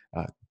to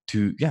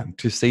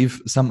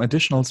save some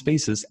additional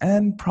spaces,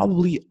 and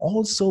probably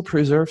also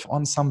preserve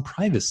on some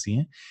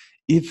privacy.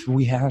 If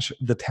we hash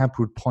the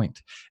taproot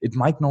point, it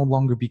might no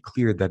longer be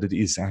clear that it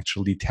is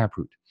actually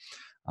taproot,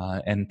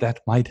 and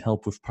that might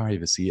help with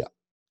privacy,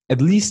 at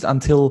least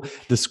until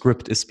the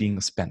script is being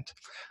spent.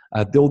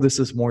 Though this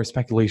is more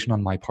speculation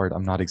on my part,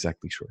 I'm not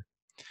exactly sure.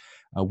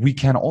 We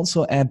can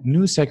also add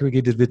new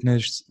segregated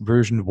witness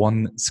version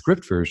 1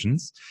 script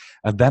versions.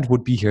 That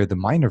would be here the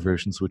minor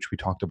versions, which we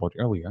talked about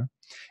earlier.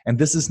 And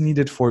this is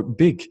needed for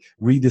big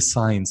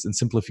redesigns and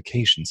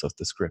simplifications of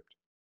the script.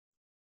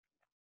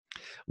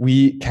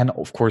 We can,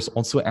 of course,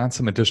 also add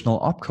some additional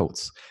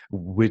opcodes,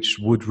 which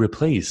would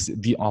replace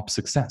the op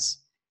success.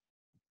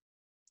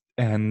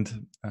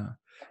 And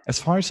as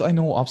far as I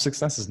know, op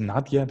success is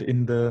not yet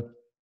in the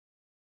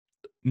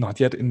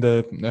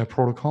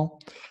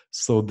protocol.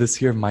 So this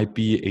here might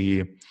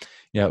be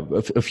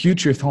a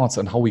future thoughts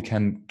on how we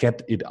can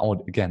get it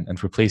out again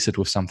and replace it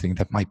with something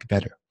that might be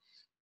better.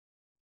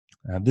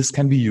 This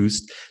can be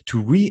used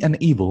to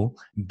re-enable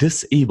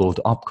disabled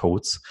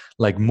opcodes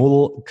like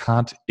mul,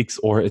 cat,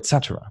 XOR,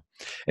 etc.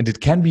 And it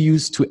can be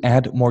used to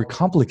add more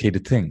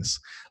complicated things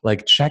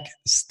like check,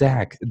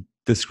 stack,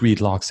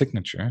 discrete log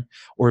signature,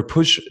 or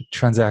push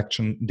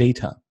transaction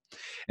data.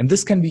 And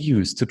this can be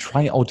used to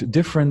try out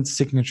different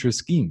signature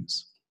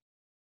schemes.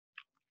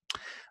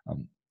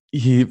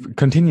 He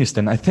continues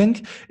then, I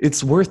think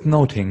it's worth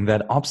noting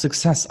that op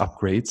success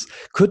upgrades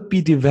could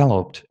be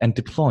developed and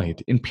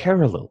deployed in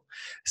parallel,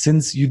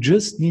 since you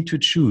just need to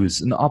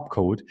choose an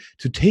opcode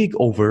to take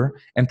over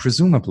and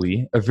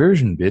presumably a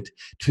version bit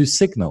to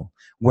signal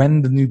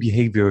when the new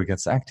behavior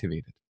gets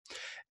activated.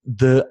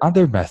 The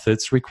other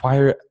methods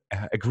require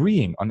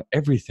agreeing on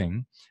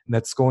everything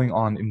that's going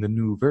on in the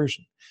new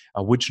version,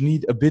 which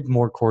need a bit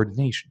more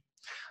coordination.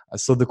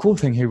 So the cool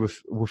thing here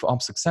with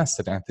op success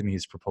that Anthony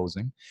is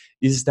proposing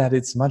is that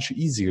it's much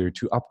easier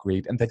to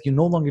upgrade, and that you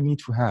no longer need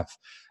to have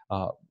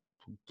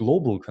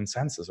global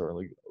consensus or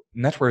like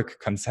network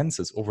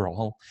consensus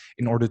overall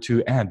in order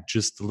to add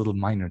just a little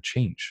minor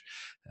change.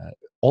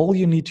 All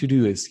you need to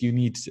do is you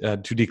need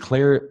to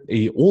declare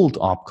a old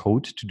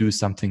opcode to do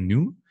something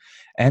new,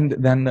 and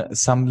then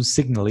some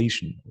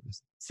signalation.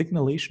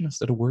 Signalation, is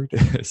that a word?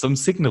 Some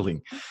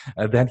signaling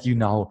that you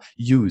now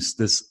use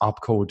this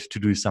opcode to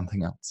do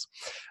something else.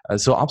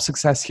 So op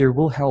success here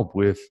will help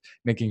with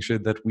making sure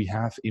that we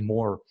have a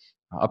more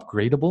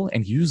upgradable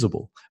and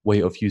usable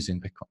way of using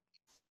Bitcoin.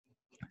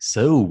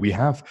 So we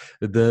have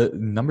the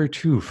number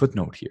 2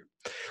 footnote here.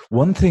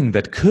 One thing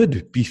that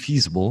could be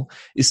feasible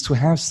is to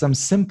have some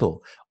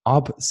simple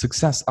op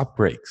success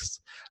upgrades,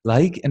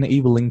 like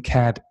enabling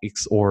cat,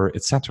 XOR,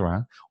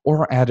 etc.,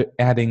 or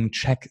adding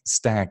check,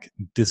 stack,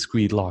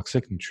 discrete log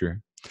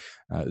signature,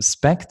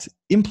 spec'd,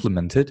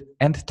 implemented,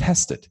 and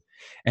tested,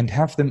 and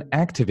have them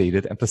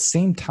activated at the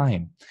same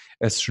time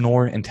as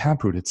Schnorr and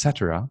Taproot,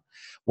 etc.,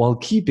 while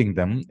keeping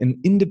them an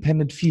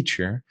independent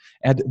feature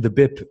at the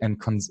BIP and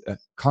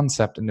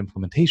concept and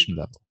implementation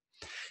level.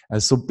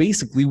 So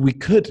basically, we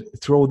could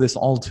throw this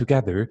all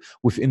together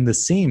within the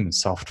same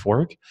soft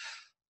fork.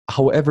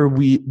 However,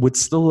 we would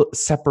still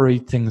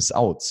separate things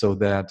out so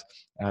that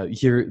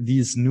here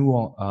these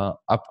new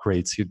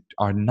upgrades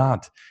are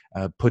not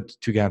put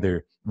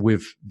together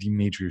with the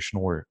major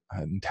Schnorr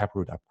and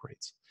Taproot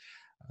upgrades.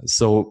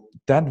 So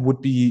that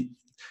would be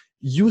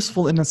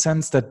useful in a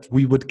sense that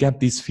we would get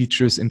these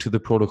features into the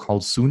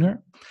protocol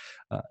sooner,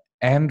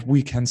 and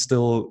we can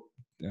still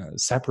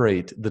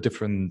separate the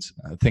different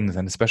things,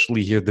 and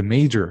especially here the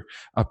major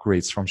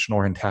upgrades from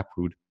Schnorr and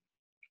Taproot.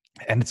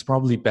 And it's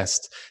probably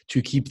best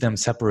to keep them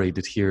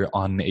separated here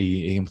on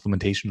a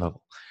implementation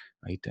level,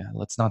 right?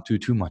 Let's not do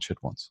too much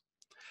at once.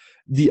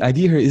 The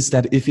idea here is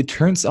that if it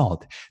turns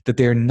out that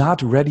they're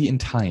not ready in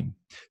time,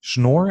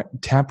 Schnorr,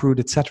 Taproot,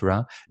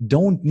 etc.,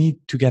 don't need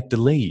to get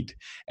delayed,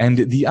 and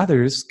the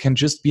others can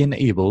just be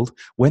enabled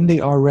when they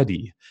are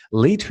ready,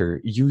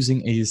 later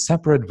using a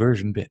separate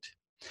version bit.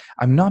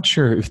 I'm not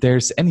sure if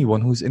there's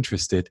anyone who's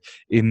interested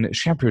in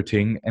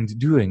shepherding and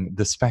doing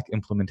the spec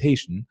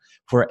implementation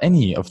for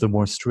any of the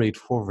more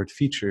straightforward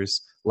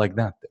features like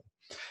that.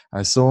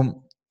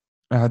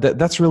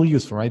 That's really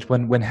useful, right?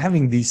 When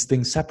having these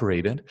things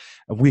separated,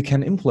 we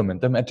can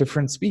implement them at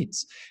different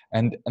speeds,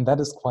 and that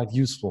is quite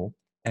useful,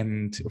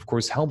 and of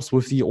course helps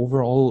with the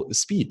overall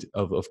speed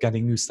of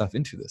getting new stuff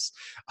into this.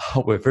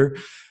 However,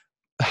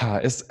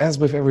 as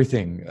with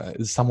everything,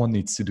 someone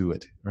needs to do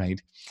it,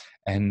 right?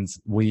 And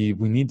we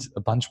need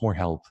a bunch more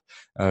help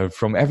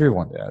from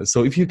everyone.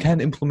 So if you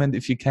can implement,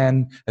 if you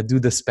can do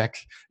the spec,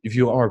 if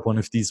you are one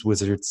of these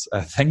wizards,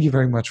 thank you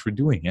very much for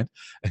doing it,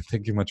 and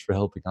thank you much for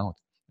helping out.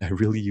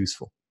 Really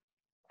useful.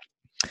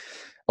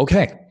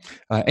 Okay,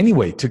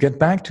 anyway, to get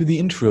back to the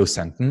intro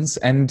sentence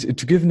and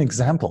to give an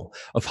example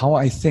of how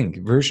I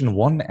think version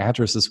 1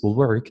 addresses will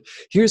work,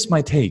 here's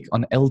my take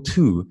on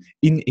L2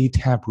 in a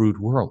Taproot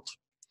world.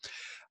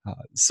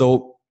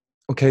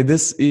 Okay,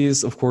 this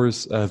is, of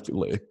course,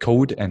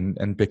 code and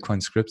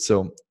Bitcoin script,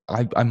 so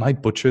I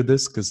might butcher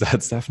this because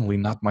that's definitely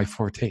not my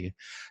forte.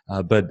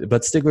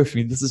 But stick with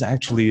me. This is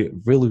actually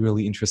really,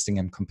 really interesting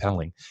and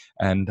compelling.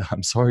 And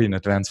I'm sorry in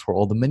advance for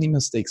all the many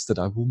mistakes that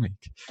I will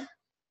make.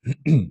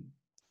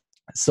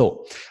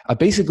 So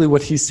basically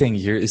what he's saying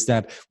here is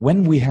that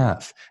when we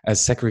have a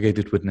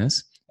segregated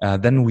witness,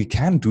 then we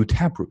can do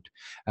Taproot,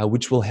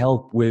 which will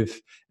help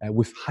with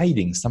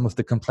hiding some of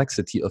the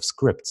complexity of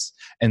scripts.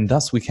 And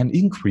thus we can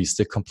increase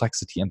the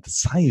complexity and the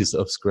size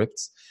of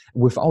scripts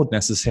without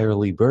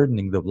necessarily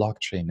burdening the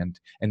blockchain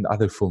and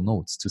other full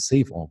nodes to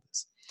save all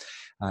this.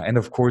 And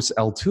of course,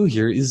 L2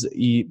 here is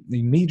a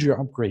major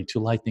upgrade to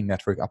Lightning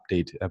Network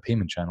update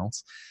payment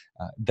channels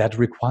that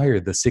require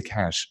the SIG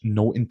hash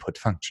no input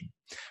function.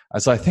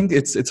 So I think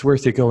it's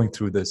worth it going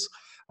through this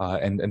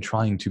and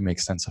trying to make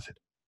sense of it.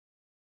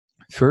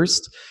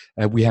 First,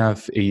 we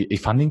have a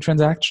funding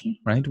transaction,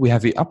 right? We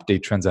have an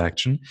update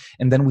transaction,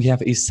 and then we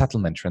have a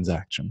settlement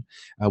transaction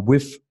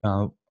with,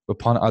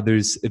 upon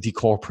others, the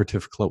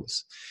cooperative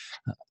close.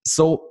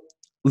 So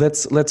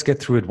let's get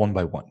through it one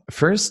by one.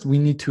 First, we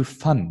need to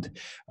fund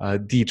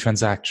the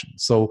transaction.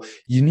 So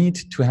you need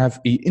to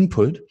have an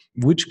input,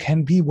 which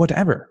can be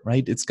whatever,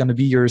 right? It's going to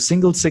be your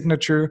single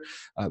signature,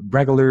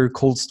 regular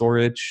cold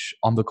storage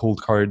on the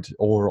cold card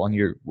or on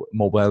your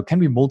mobile. It can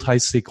be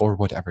multi-sig or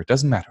whatever. It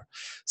doesn't matter.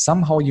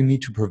 Somehow you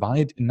need to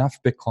provide enough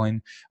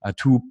Bitcoin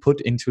to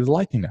put into the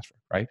Lightning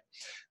Network, right?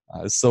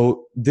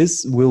 So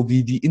this will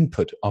be the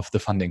input of the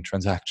funding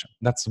transaction.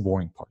 That's the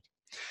boring part.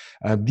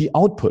 The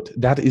output,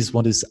 that is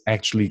what is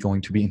actually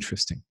going to be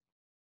interesting.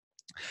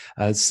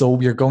 So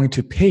we are going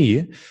to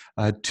pay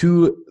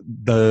to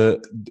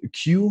the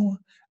Q,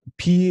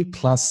 P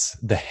plus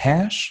the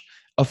hash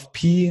of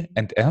P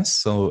and S.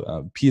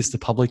 So P is the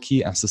public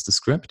key, S is the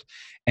script,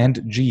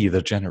 and G,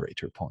 the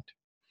generator point.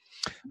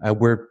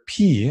 Where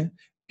P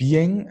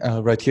being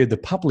right here the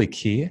public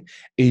key,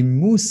 a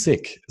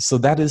MuSig, so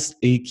that is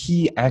a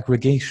key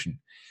aggregation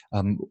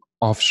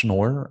of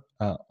Schnorr,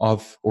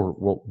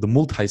 the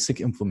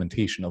multi-sig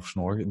implementation of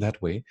Schnorr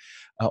that way,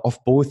 of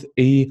both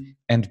A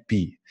and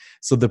B.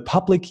 So the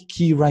public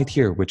key right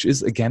here, which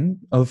is again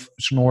of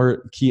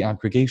Schnorr key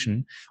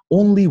aggregation,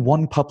 only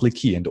one public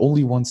key and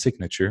only one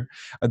signature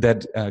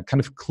that kind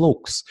of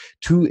cloaks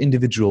two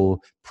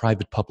individual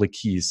private public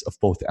keys of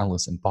both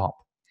Alice and Bob.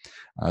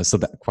 So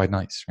that's quite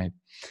nice, right?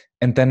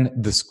 And then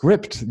the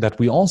script that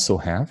we also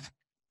have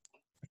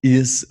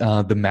is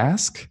the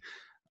mask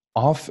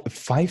of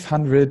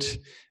 500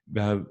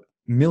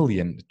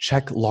 million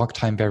check log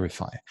time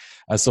verify.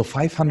 So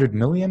 500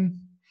 million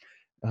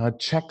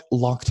check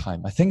log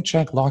time. I think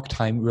check log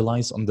time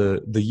relies on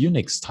the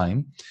Unix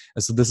time.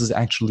 So this is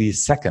actually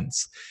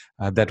seconds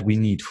that we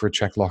need for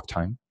check log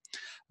time.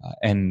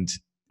 And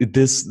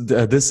this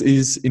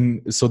is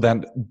so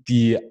that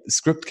the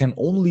script can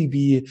only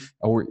be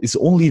or is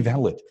only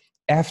valid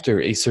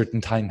after a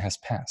certain time has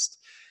passed.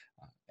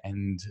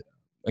 And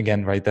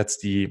again, right,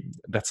 that's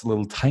a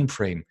little time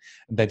frame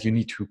that you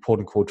need to quote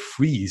unquote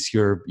freeze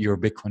your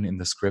Bitcoin in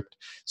the script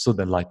so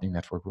the Lightning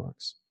Network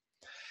works.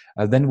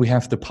 Then we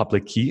have the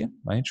public key,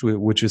 right,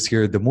 which is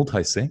here the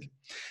multisig,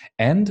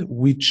 and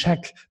we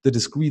check the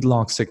discrete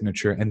log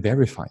signature and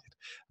verify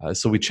it.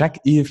 So we check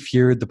if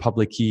here the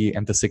public key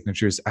and the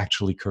signature is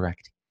actually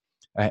correct.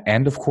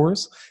 And of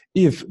course,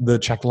 if the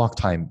check log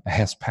time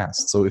has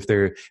passed, so if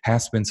there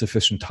has been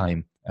sufficient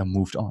time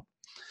moved on.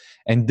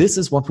 And this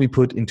is what we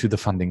put into the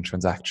funding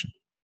transaction.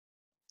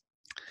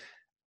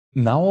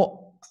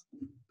 Now,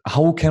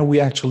 how can we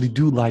actually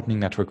do Lightning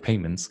Network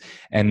payments?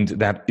 And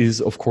that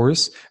is, of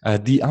course,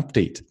 the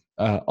update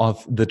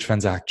of the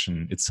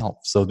transaction itself.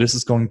 So this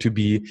is going to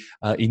be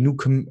a new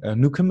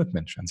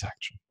commitment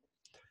transaction.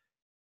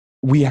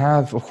 We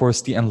have, of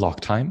course, the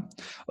unlock time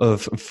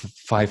of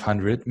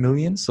 500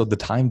 million, so the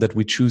time that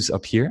we choose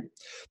up here,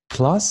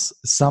 plus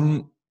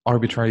some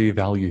arbitrary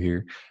value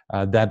here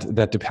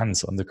that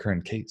depends on the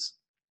current case.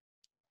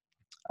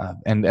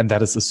 And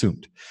that is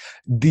assumed.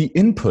 The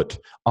input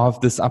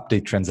of this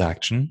update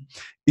transaction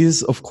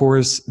is, of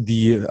course,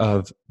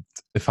 the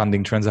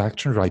funding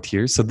transaction right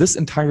here. So this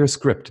entire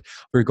script,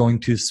 we're going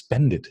to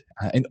spend it.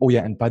 And oh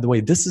yeah, and by the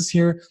way, this is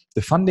here,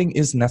 the funding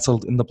is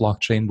nestled in the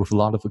blockchain with a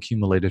lot of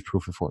accumulated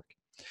proof of work.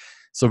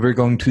 So we're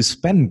going to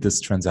spend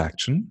this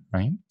transaction,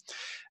 right?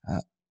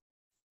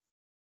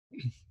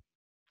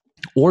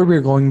 Or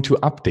we're going to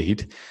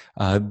update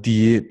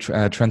the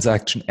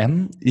transaction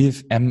M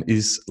if M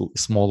is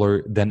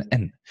smaller than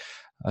N.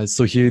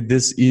 So here,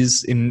 this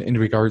is in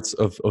regards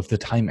of the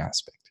time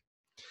aspect.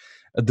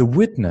 The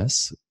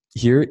witness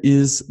here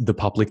is the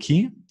public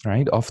key,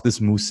 right, of this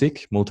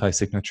MUSIC,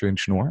 multi-signature in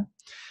Schnorr,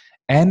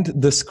 and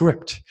the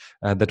script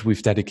that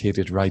we've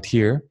dedicated right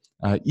here,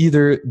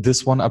 either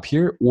this one up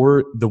here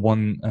or the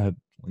one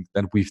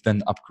that we've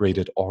then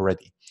upgraded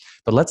already.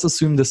 But let's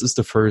assume this is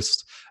the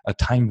first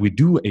time we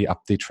do a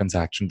update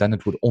transaction, then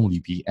it would only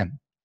be M.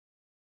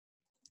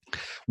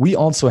 We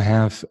also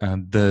have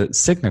the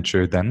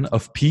signature then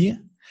of P,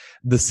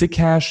 the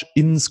SigHash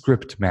in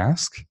script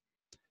mask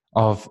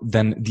of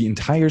then the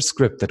entire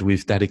script that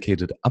we've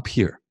dedicated up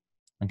here,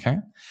 okay?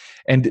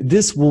 And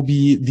this will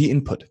be the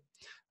input.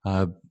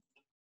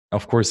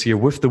 Of course, here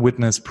with the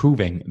witness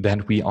proving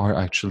that we are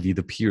actually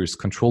the peers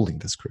controlling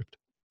the script.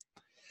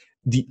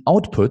 The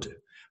output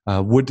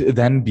would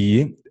then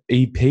be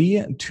a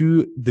pay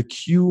to the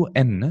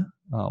QN,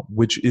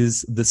 which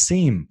is the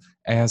same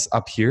as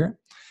up here,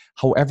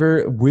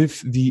 however,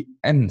 with the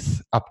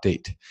nth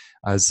update.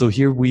 So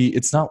here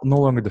it's no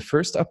longer the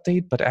first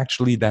update, but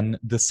actually then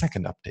the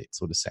second update,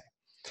 so to say.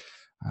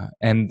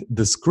 And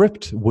the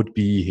script would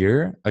be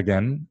here,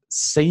 again,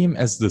 same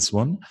as this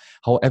one,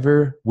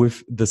 however,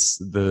 with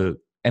the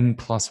n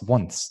plus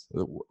once,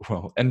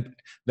 well, and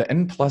the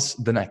n plus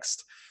the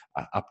next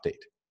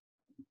update.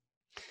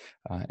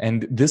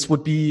 And this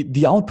would be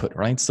the output,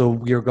 right? So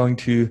we are going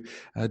to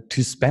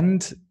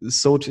spend,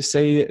 so to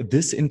say,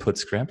 this input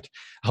script.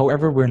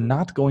 However, we're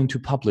not going to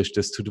publish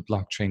this to the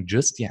blockchain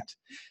just yet.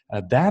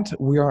 That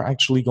we are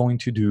actually going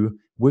to do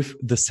with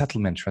the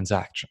settlement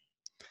transaction.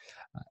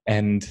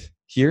 And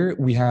here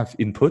we have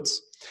inputs,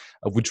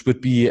 which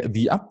would be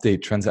the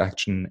update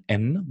transaction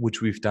N,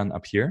 which we've done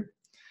up here,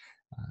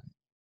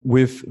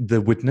 with the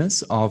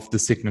witness of the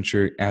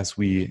signature as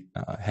we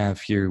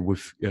have here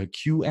with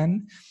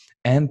QN,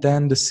 and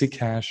then the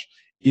SigHash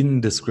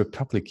in the script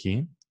public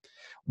key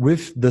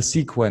with the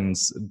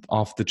sequence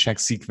of the check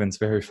sequence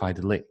verify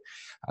delay.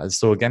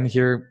 So again,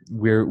 here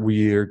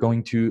we're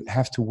going to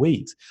have to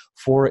wait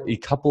for a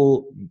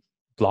couple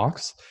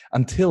blocks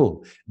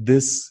until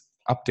this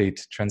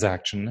update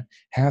transaction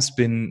has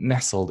been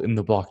nestled in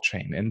the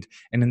blockchain, and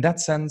in that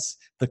sense,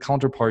 the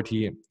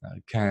counterparty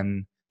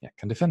can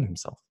defend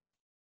himself.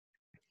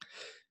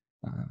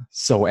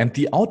 And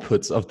the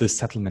outputs of this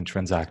settlement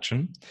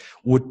transaction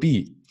would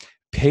be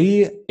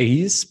pay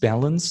A's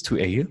balance to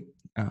A.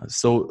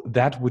 So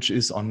that which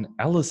is on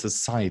Alice's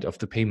side of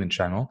the payment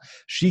channel,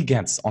 she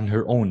gets on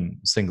her own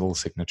single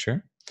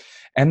signature.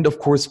 And of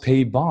course,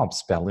 pay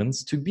Bob's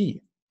balance to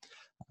B.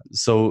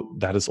 So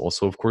that is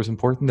also, of course,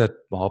 important that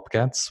Bob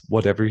gets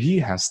whatever he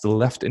has still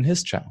left in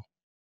his channel.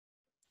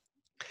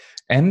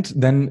 And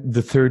then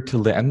the third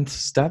till the nth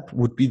step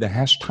would be the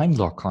hash time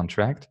lock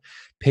contract,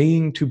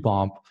 paying to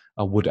Bob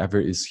whatever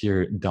is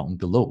here down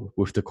below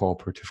with the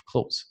cooperative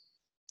close.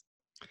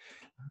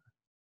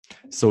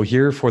 So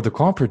here for the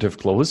cooperative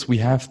close, we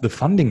have the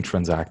funding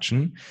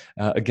transaction,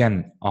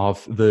 again,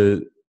 of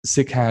the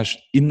SigHash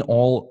in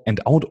all and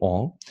out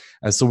all.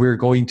 So we're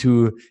going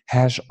to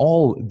hash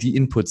all the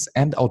inputs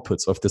and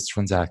outputs of this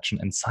transaction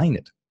and sign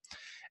it.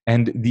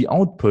 And the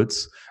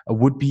outputs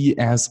would be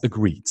as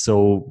agreed.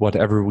 So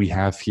whatever we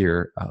have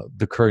here,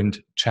 the current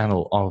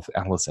channel of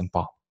Alice and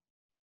Bob.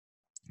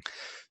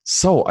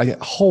 So I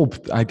hope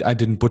I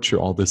didn't butcher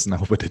all this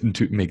now, but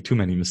didn't make too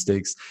many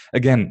mistakes.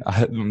 Again,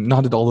 I'm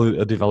not at all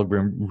a developer.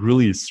 I'm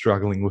really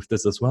struggling with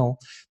this as well.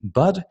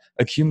 But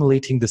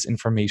accumulating this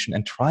information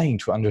and trying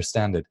to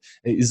understand it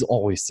is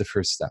always the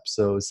first step.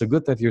 So it's so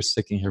good that you're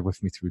sticking here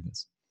with me through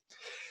this.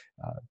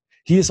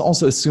 He is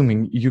also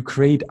assuming you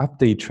create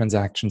update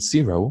transaction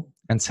 0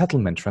 and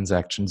settlement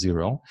transaction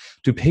 0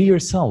 to pay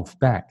yourself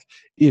back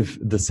if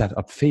the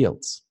setup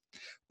fails,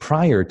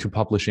 prior to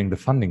publishing the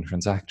funding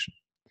transaction.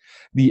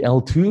 The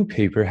L2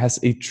 paper has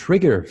a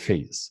trigger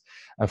phase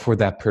for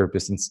that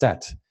purpose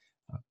instead.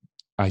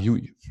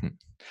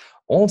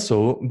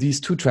 Also,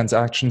 these two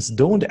transactions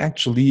don't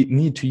actually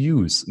need to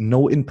use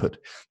no input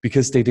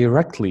because they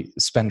directly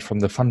spend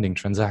from the funding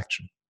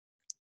transaction.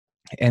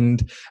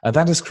 And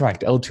that is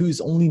correct. L2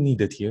 is only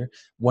needed here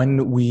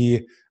when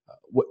we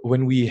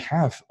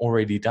have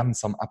already done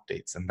some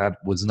updates, and that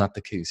was not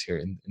the case here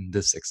in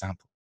this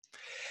example.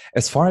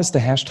 As far as the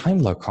hash time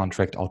lock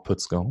contract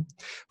outputs go,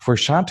 for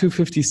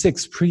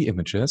SHA-256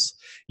 pre-images,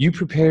 you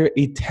prepare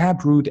a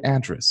taproot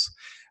address,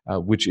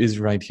 which is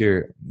right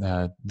here,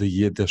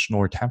 the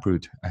Schnorr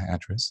taproot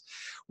address,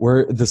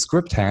 where the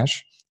script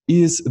hash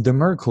is the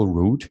Merkle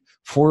root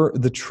for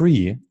the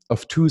tree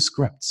of two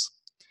scripts.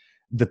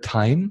 The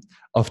time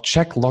of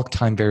check log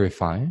time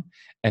verify,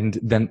 and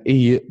then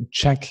a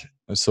check,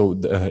 so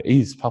the A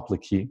is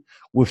public key,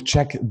 with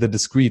check the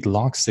discrete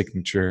log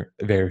signature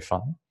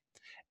verify,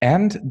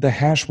 and the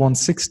hash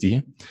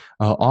 160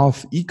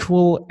 of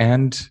equal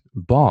and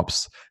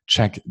Bob's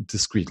check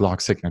discrete log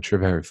signature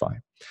verify.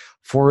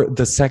 For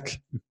the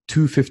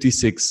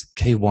SEC256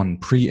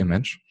 K1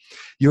 pre-image,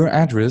 your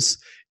address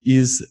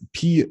is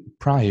P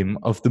prime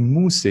of the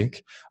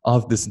MUSIC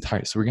of this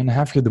entire. So we're going to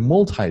have here the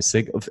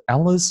multi-sig of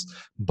Alice,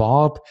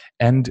 Bob,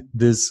 and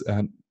this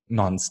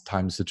nonce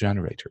times the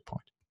generator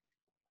point.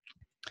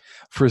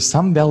 For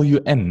some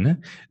value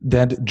n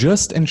that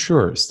just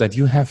ensures that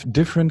you have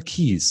different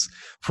keys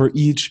for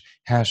each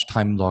hash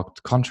time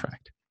locked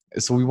contract.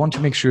 So we want to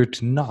make sure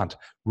to not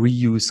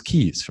reuse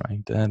keys,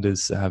 right? That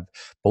is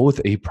both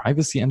a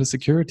privacy and a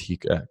security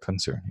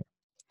concern here.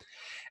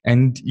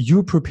 And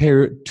you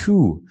prepare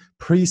two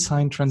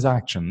pre-signed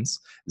transactions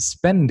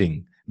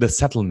spending the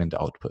settlement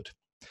output.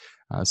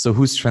 So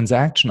whose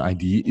transaction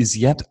ID is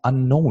yet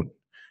unknown,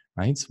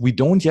 right? So we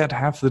don't yet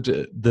have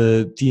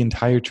the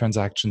entire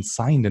transaction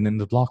signed and in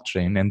the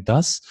blockchain, and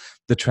thus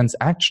the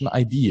transaction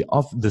ID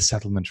of the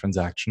settlement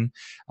transaction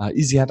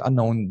is yet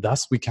unknown.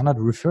 Thus, we cannot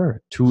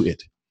refer to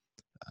it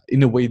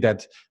in a way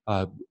that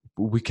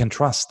we can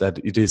trust that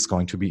it is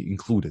going to be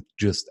included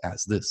just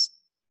as this.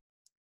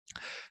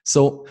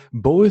 So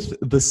both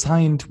the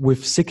signed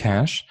with SIG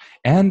hash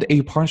and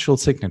a partial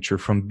signature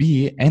from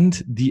B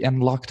and the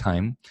end lock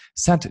time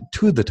set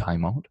to the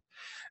timeout,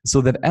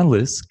 so that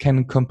Alice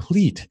can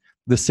complete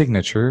the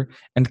signature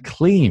and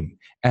claim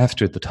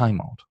after the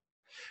timeout.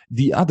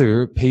 The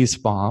other pays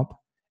Bob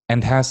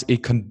and has a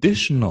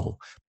conditional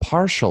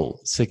partial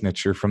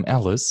signature from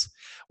Alice,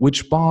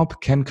 which Bob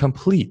can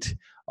complete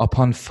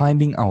upon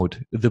finding out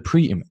the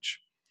pre-image.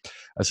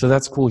 So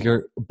that's cool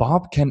here.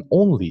 Bob can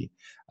only,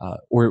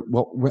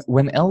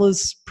 when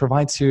Alice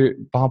provides here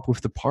Bob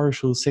with the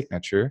partial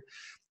signature,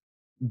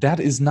 that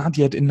is not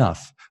yet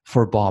enough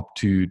for Bob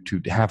to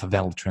have a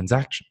valid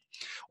transaction.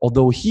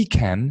 Although he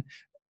can,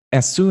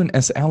 as soon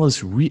as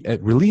Alice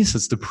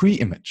releases the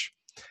pre-image,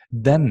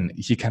 then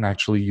he can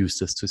actually use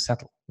this to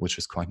settle, which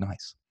is quite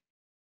nice.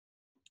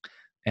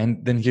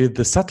 And then here,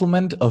 the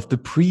settlement of the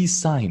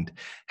pre-signed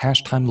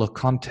hash time lock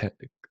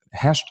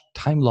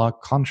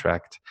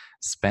contract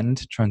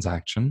spend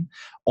transaction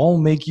all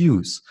make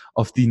use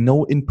of the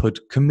no input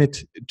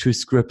commit to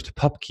script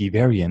pubkey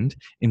variant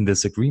in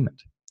this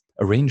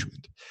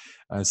arrangement.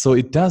 So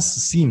it does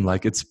seem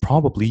like it's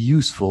probably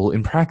useful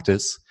in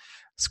practice.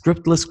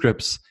 Scriptless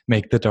scripts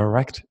make the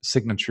direct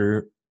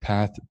signature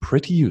path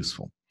pretty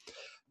useful.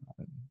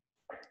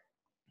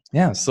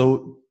 Yeah,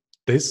 so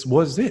this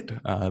was it.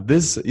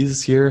 This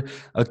is here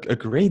a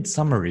great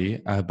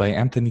summary by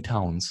Anthony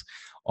Towns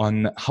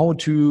on how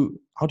to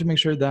make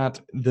sure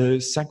that the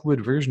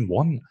SegWit version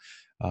 1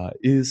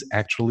 is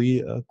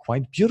actually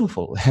quite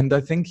beautiful. And I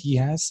think he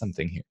has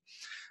something here.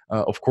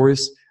 Of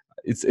course,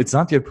 it's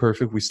not yet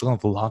perfect. We still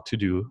have a lot to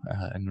do,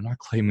 and I'm not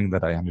claiming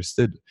that I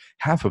understood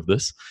half of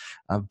this,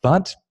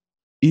 but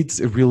it's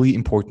a really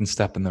important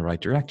step in the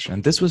right direction.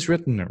 And this was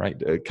written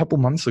a couple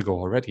months ago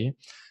already,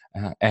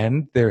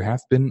 and there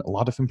have been a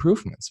lot of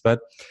improvements. But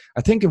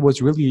I think it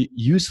was really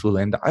useful,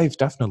 and I've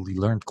definitely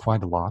learned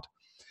quite a lot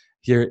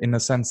here, in the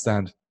sense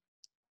that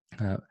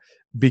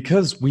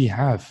because we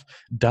have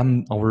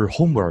done our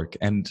homework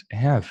and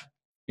have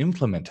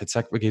implemented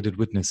segregated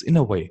witness in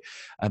a way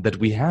that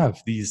we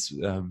have these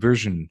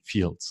version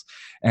fields,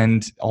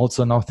 and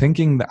also now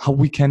thinking that how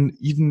we can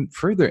even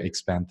further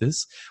expand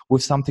this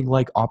with something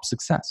like op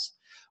success,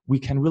 we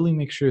can really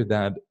make sure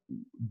that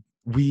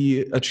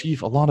we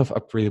achieve a lot of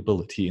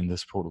upgradability in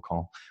this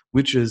protocol,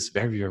 which is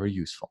very, very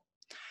useful.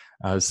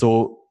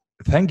 So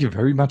thank you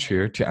very much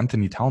here to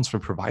Anthony Towns for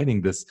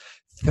providing this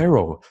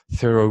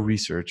thorough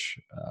research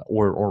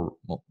or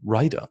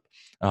write-up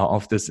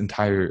of this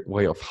entire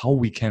way of how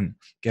we can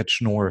get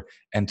Schnorr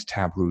and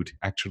Taproot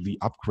actually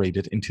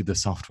upgraded into the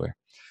software.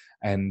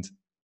 And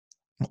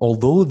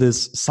although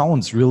this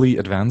sounds really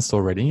advanced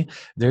already,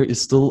 there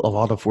is still a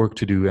lot of work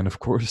to do. And of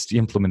course, the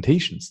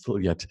implementation is still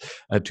yet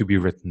to be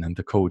written and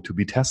the code to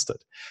be tested.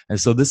 And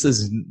so this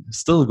is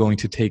still going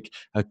to take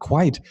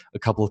quite a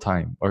couple of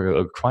time,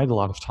 or quite a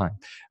lot of time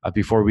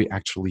before we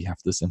actually have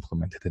this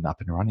implemented and up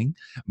and running.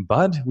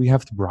 But we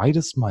have the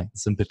brightest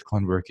minds in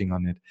Bitcoin working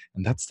on it.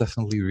 And that's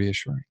definitely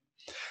reassuring.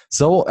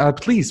 So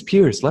please,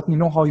 peers, let me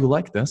know how you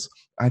like this.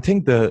 I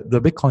think the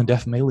Bitcoin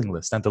Dev mailing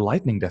list and the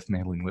Lightning Dev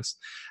mailing list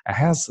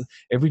has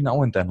every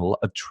now and then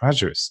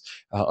treasures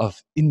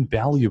of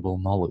invaluable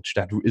knowledge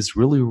that is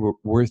really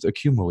worth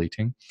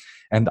accumulating.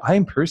 And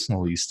I'm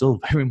personally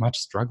still very much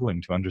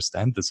struggling to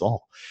understand this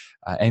all.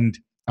 And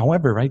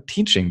however, right,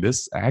 teaching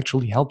this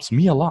actually helps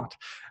me a lot.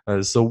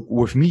 So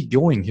with me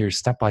going here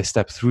step by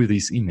step through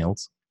these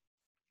emails,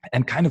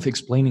 and kind of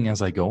explaining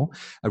as I go,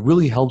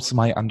 really helps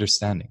my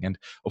understanding. And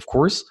of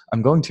course,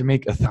 I'm going to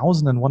make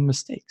 1,001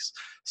 mistakes.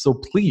 So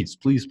please,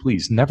 please,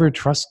 please never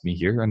trust me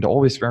here and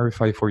always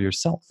verify for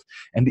yourself.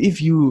 And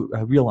if you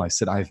realize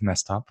that I've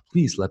messed up,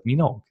 please let me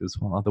know, because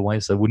well,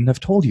 otherwise I wouldn't have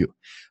told you.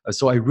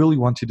 So I really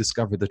want to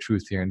discover the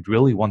truth here and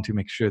really want to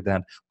make sure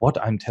that what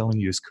I'm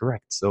telling you is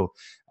correct. So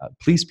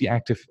please be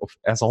active,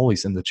 as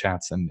always, in the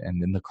chats and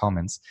in the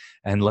comments.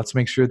 And let's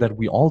make sure that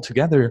we all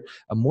together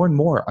more and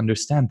more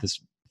understand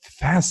this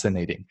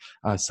fascinating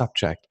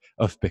subject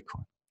of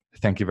Bitcoin.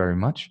 Thank you very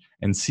much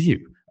and see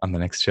you on the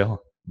next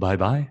show.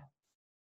 Bye-bye.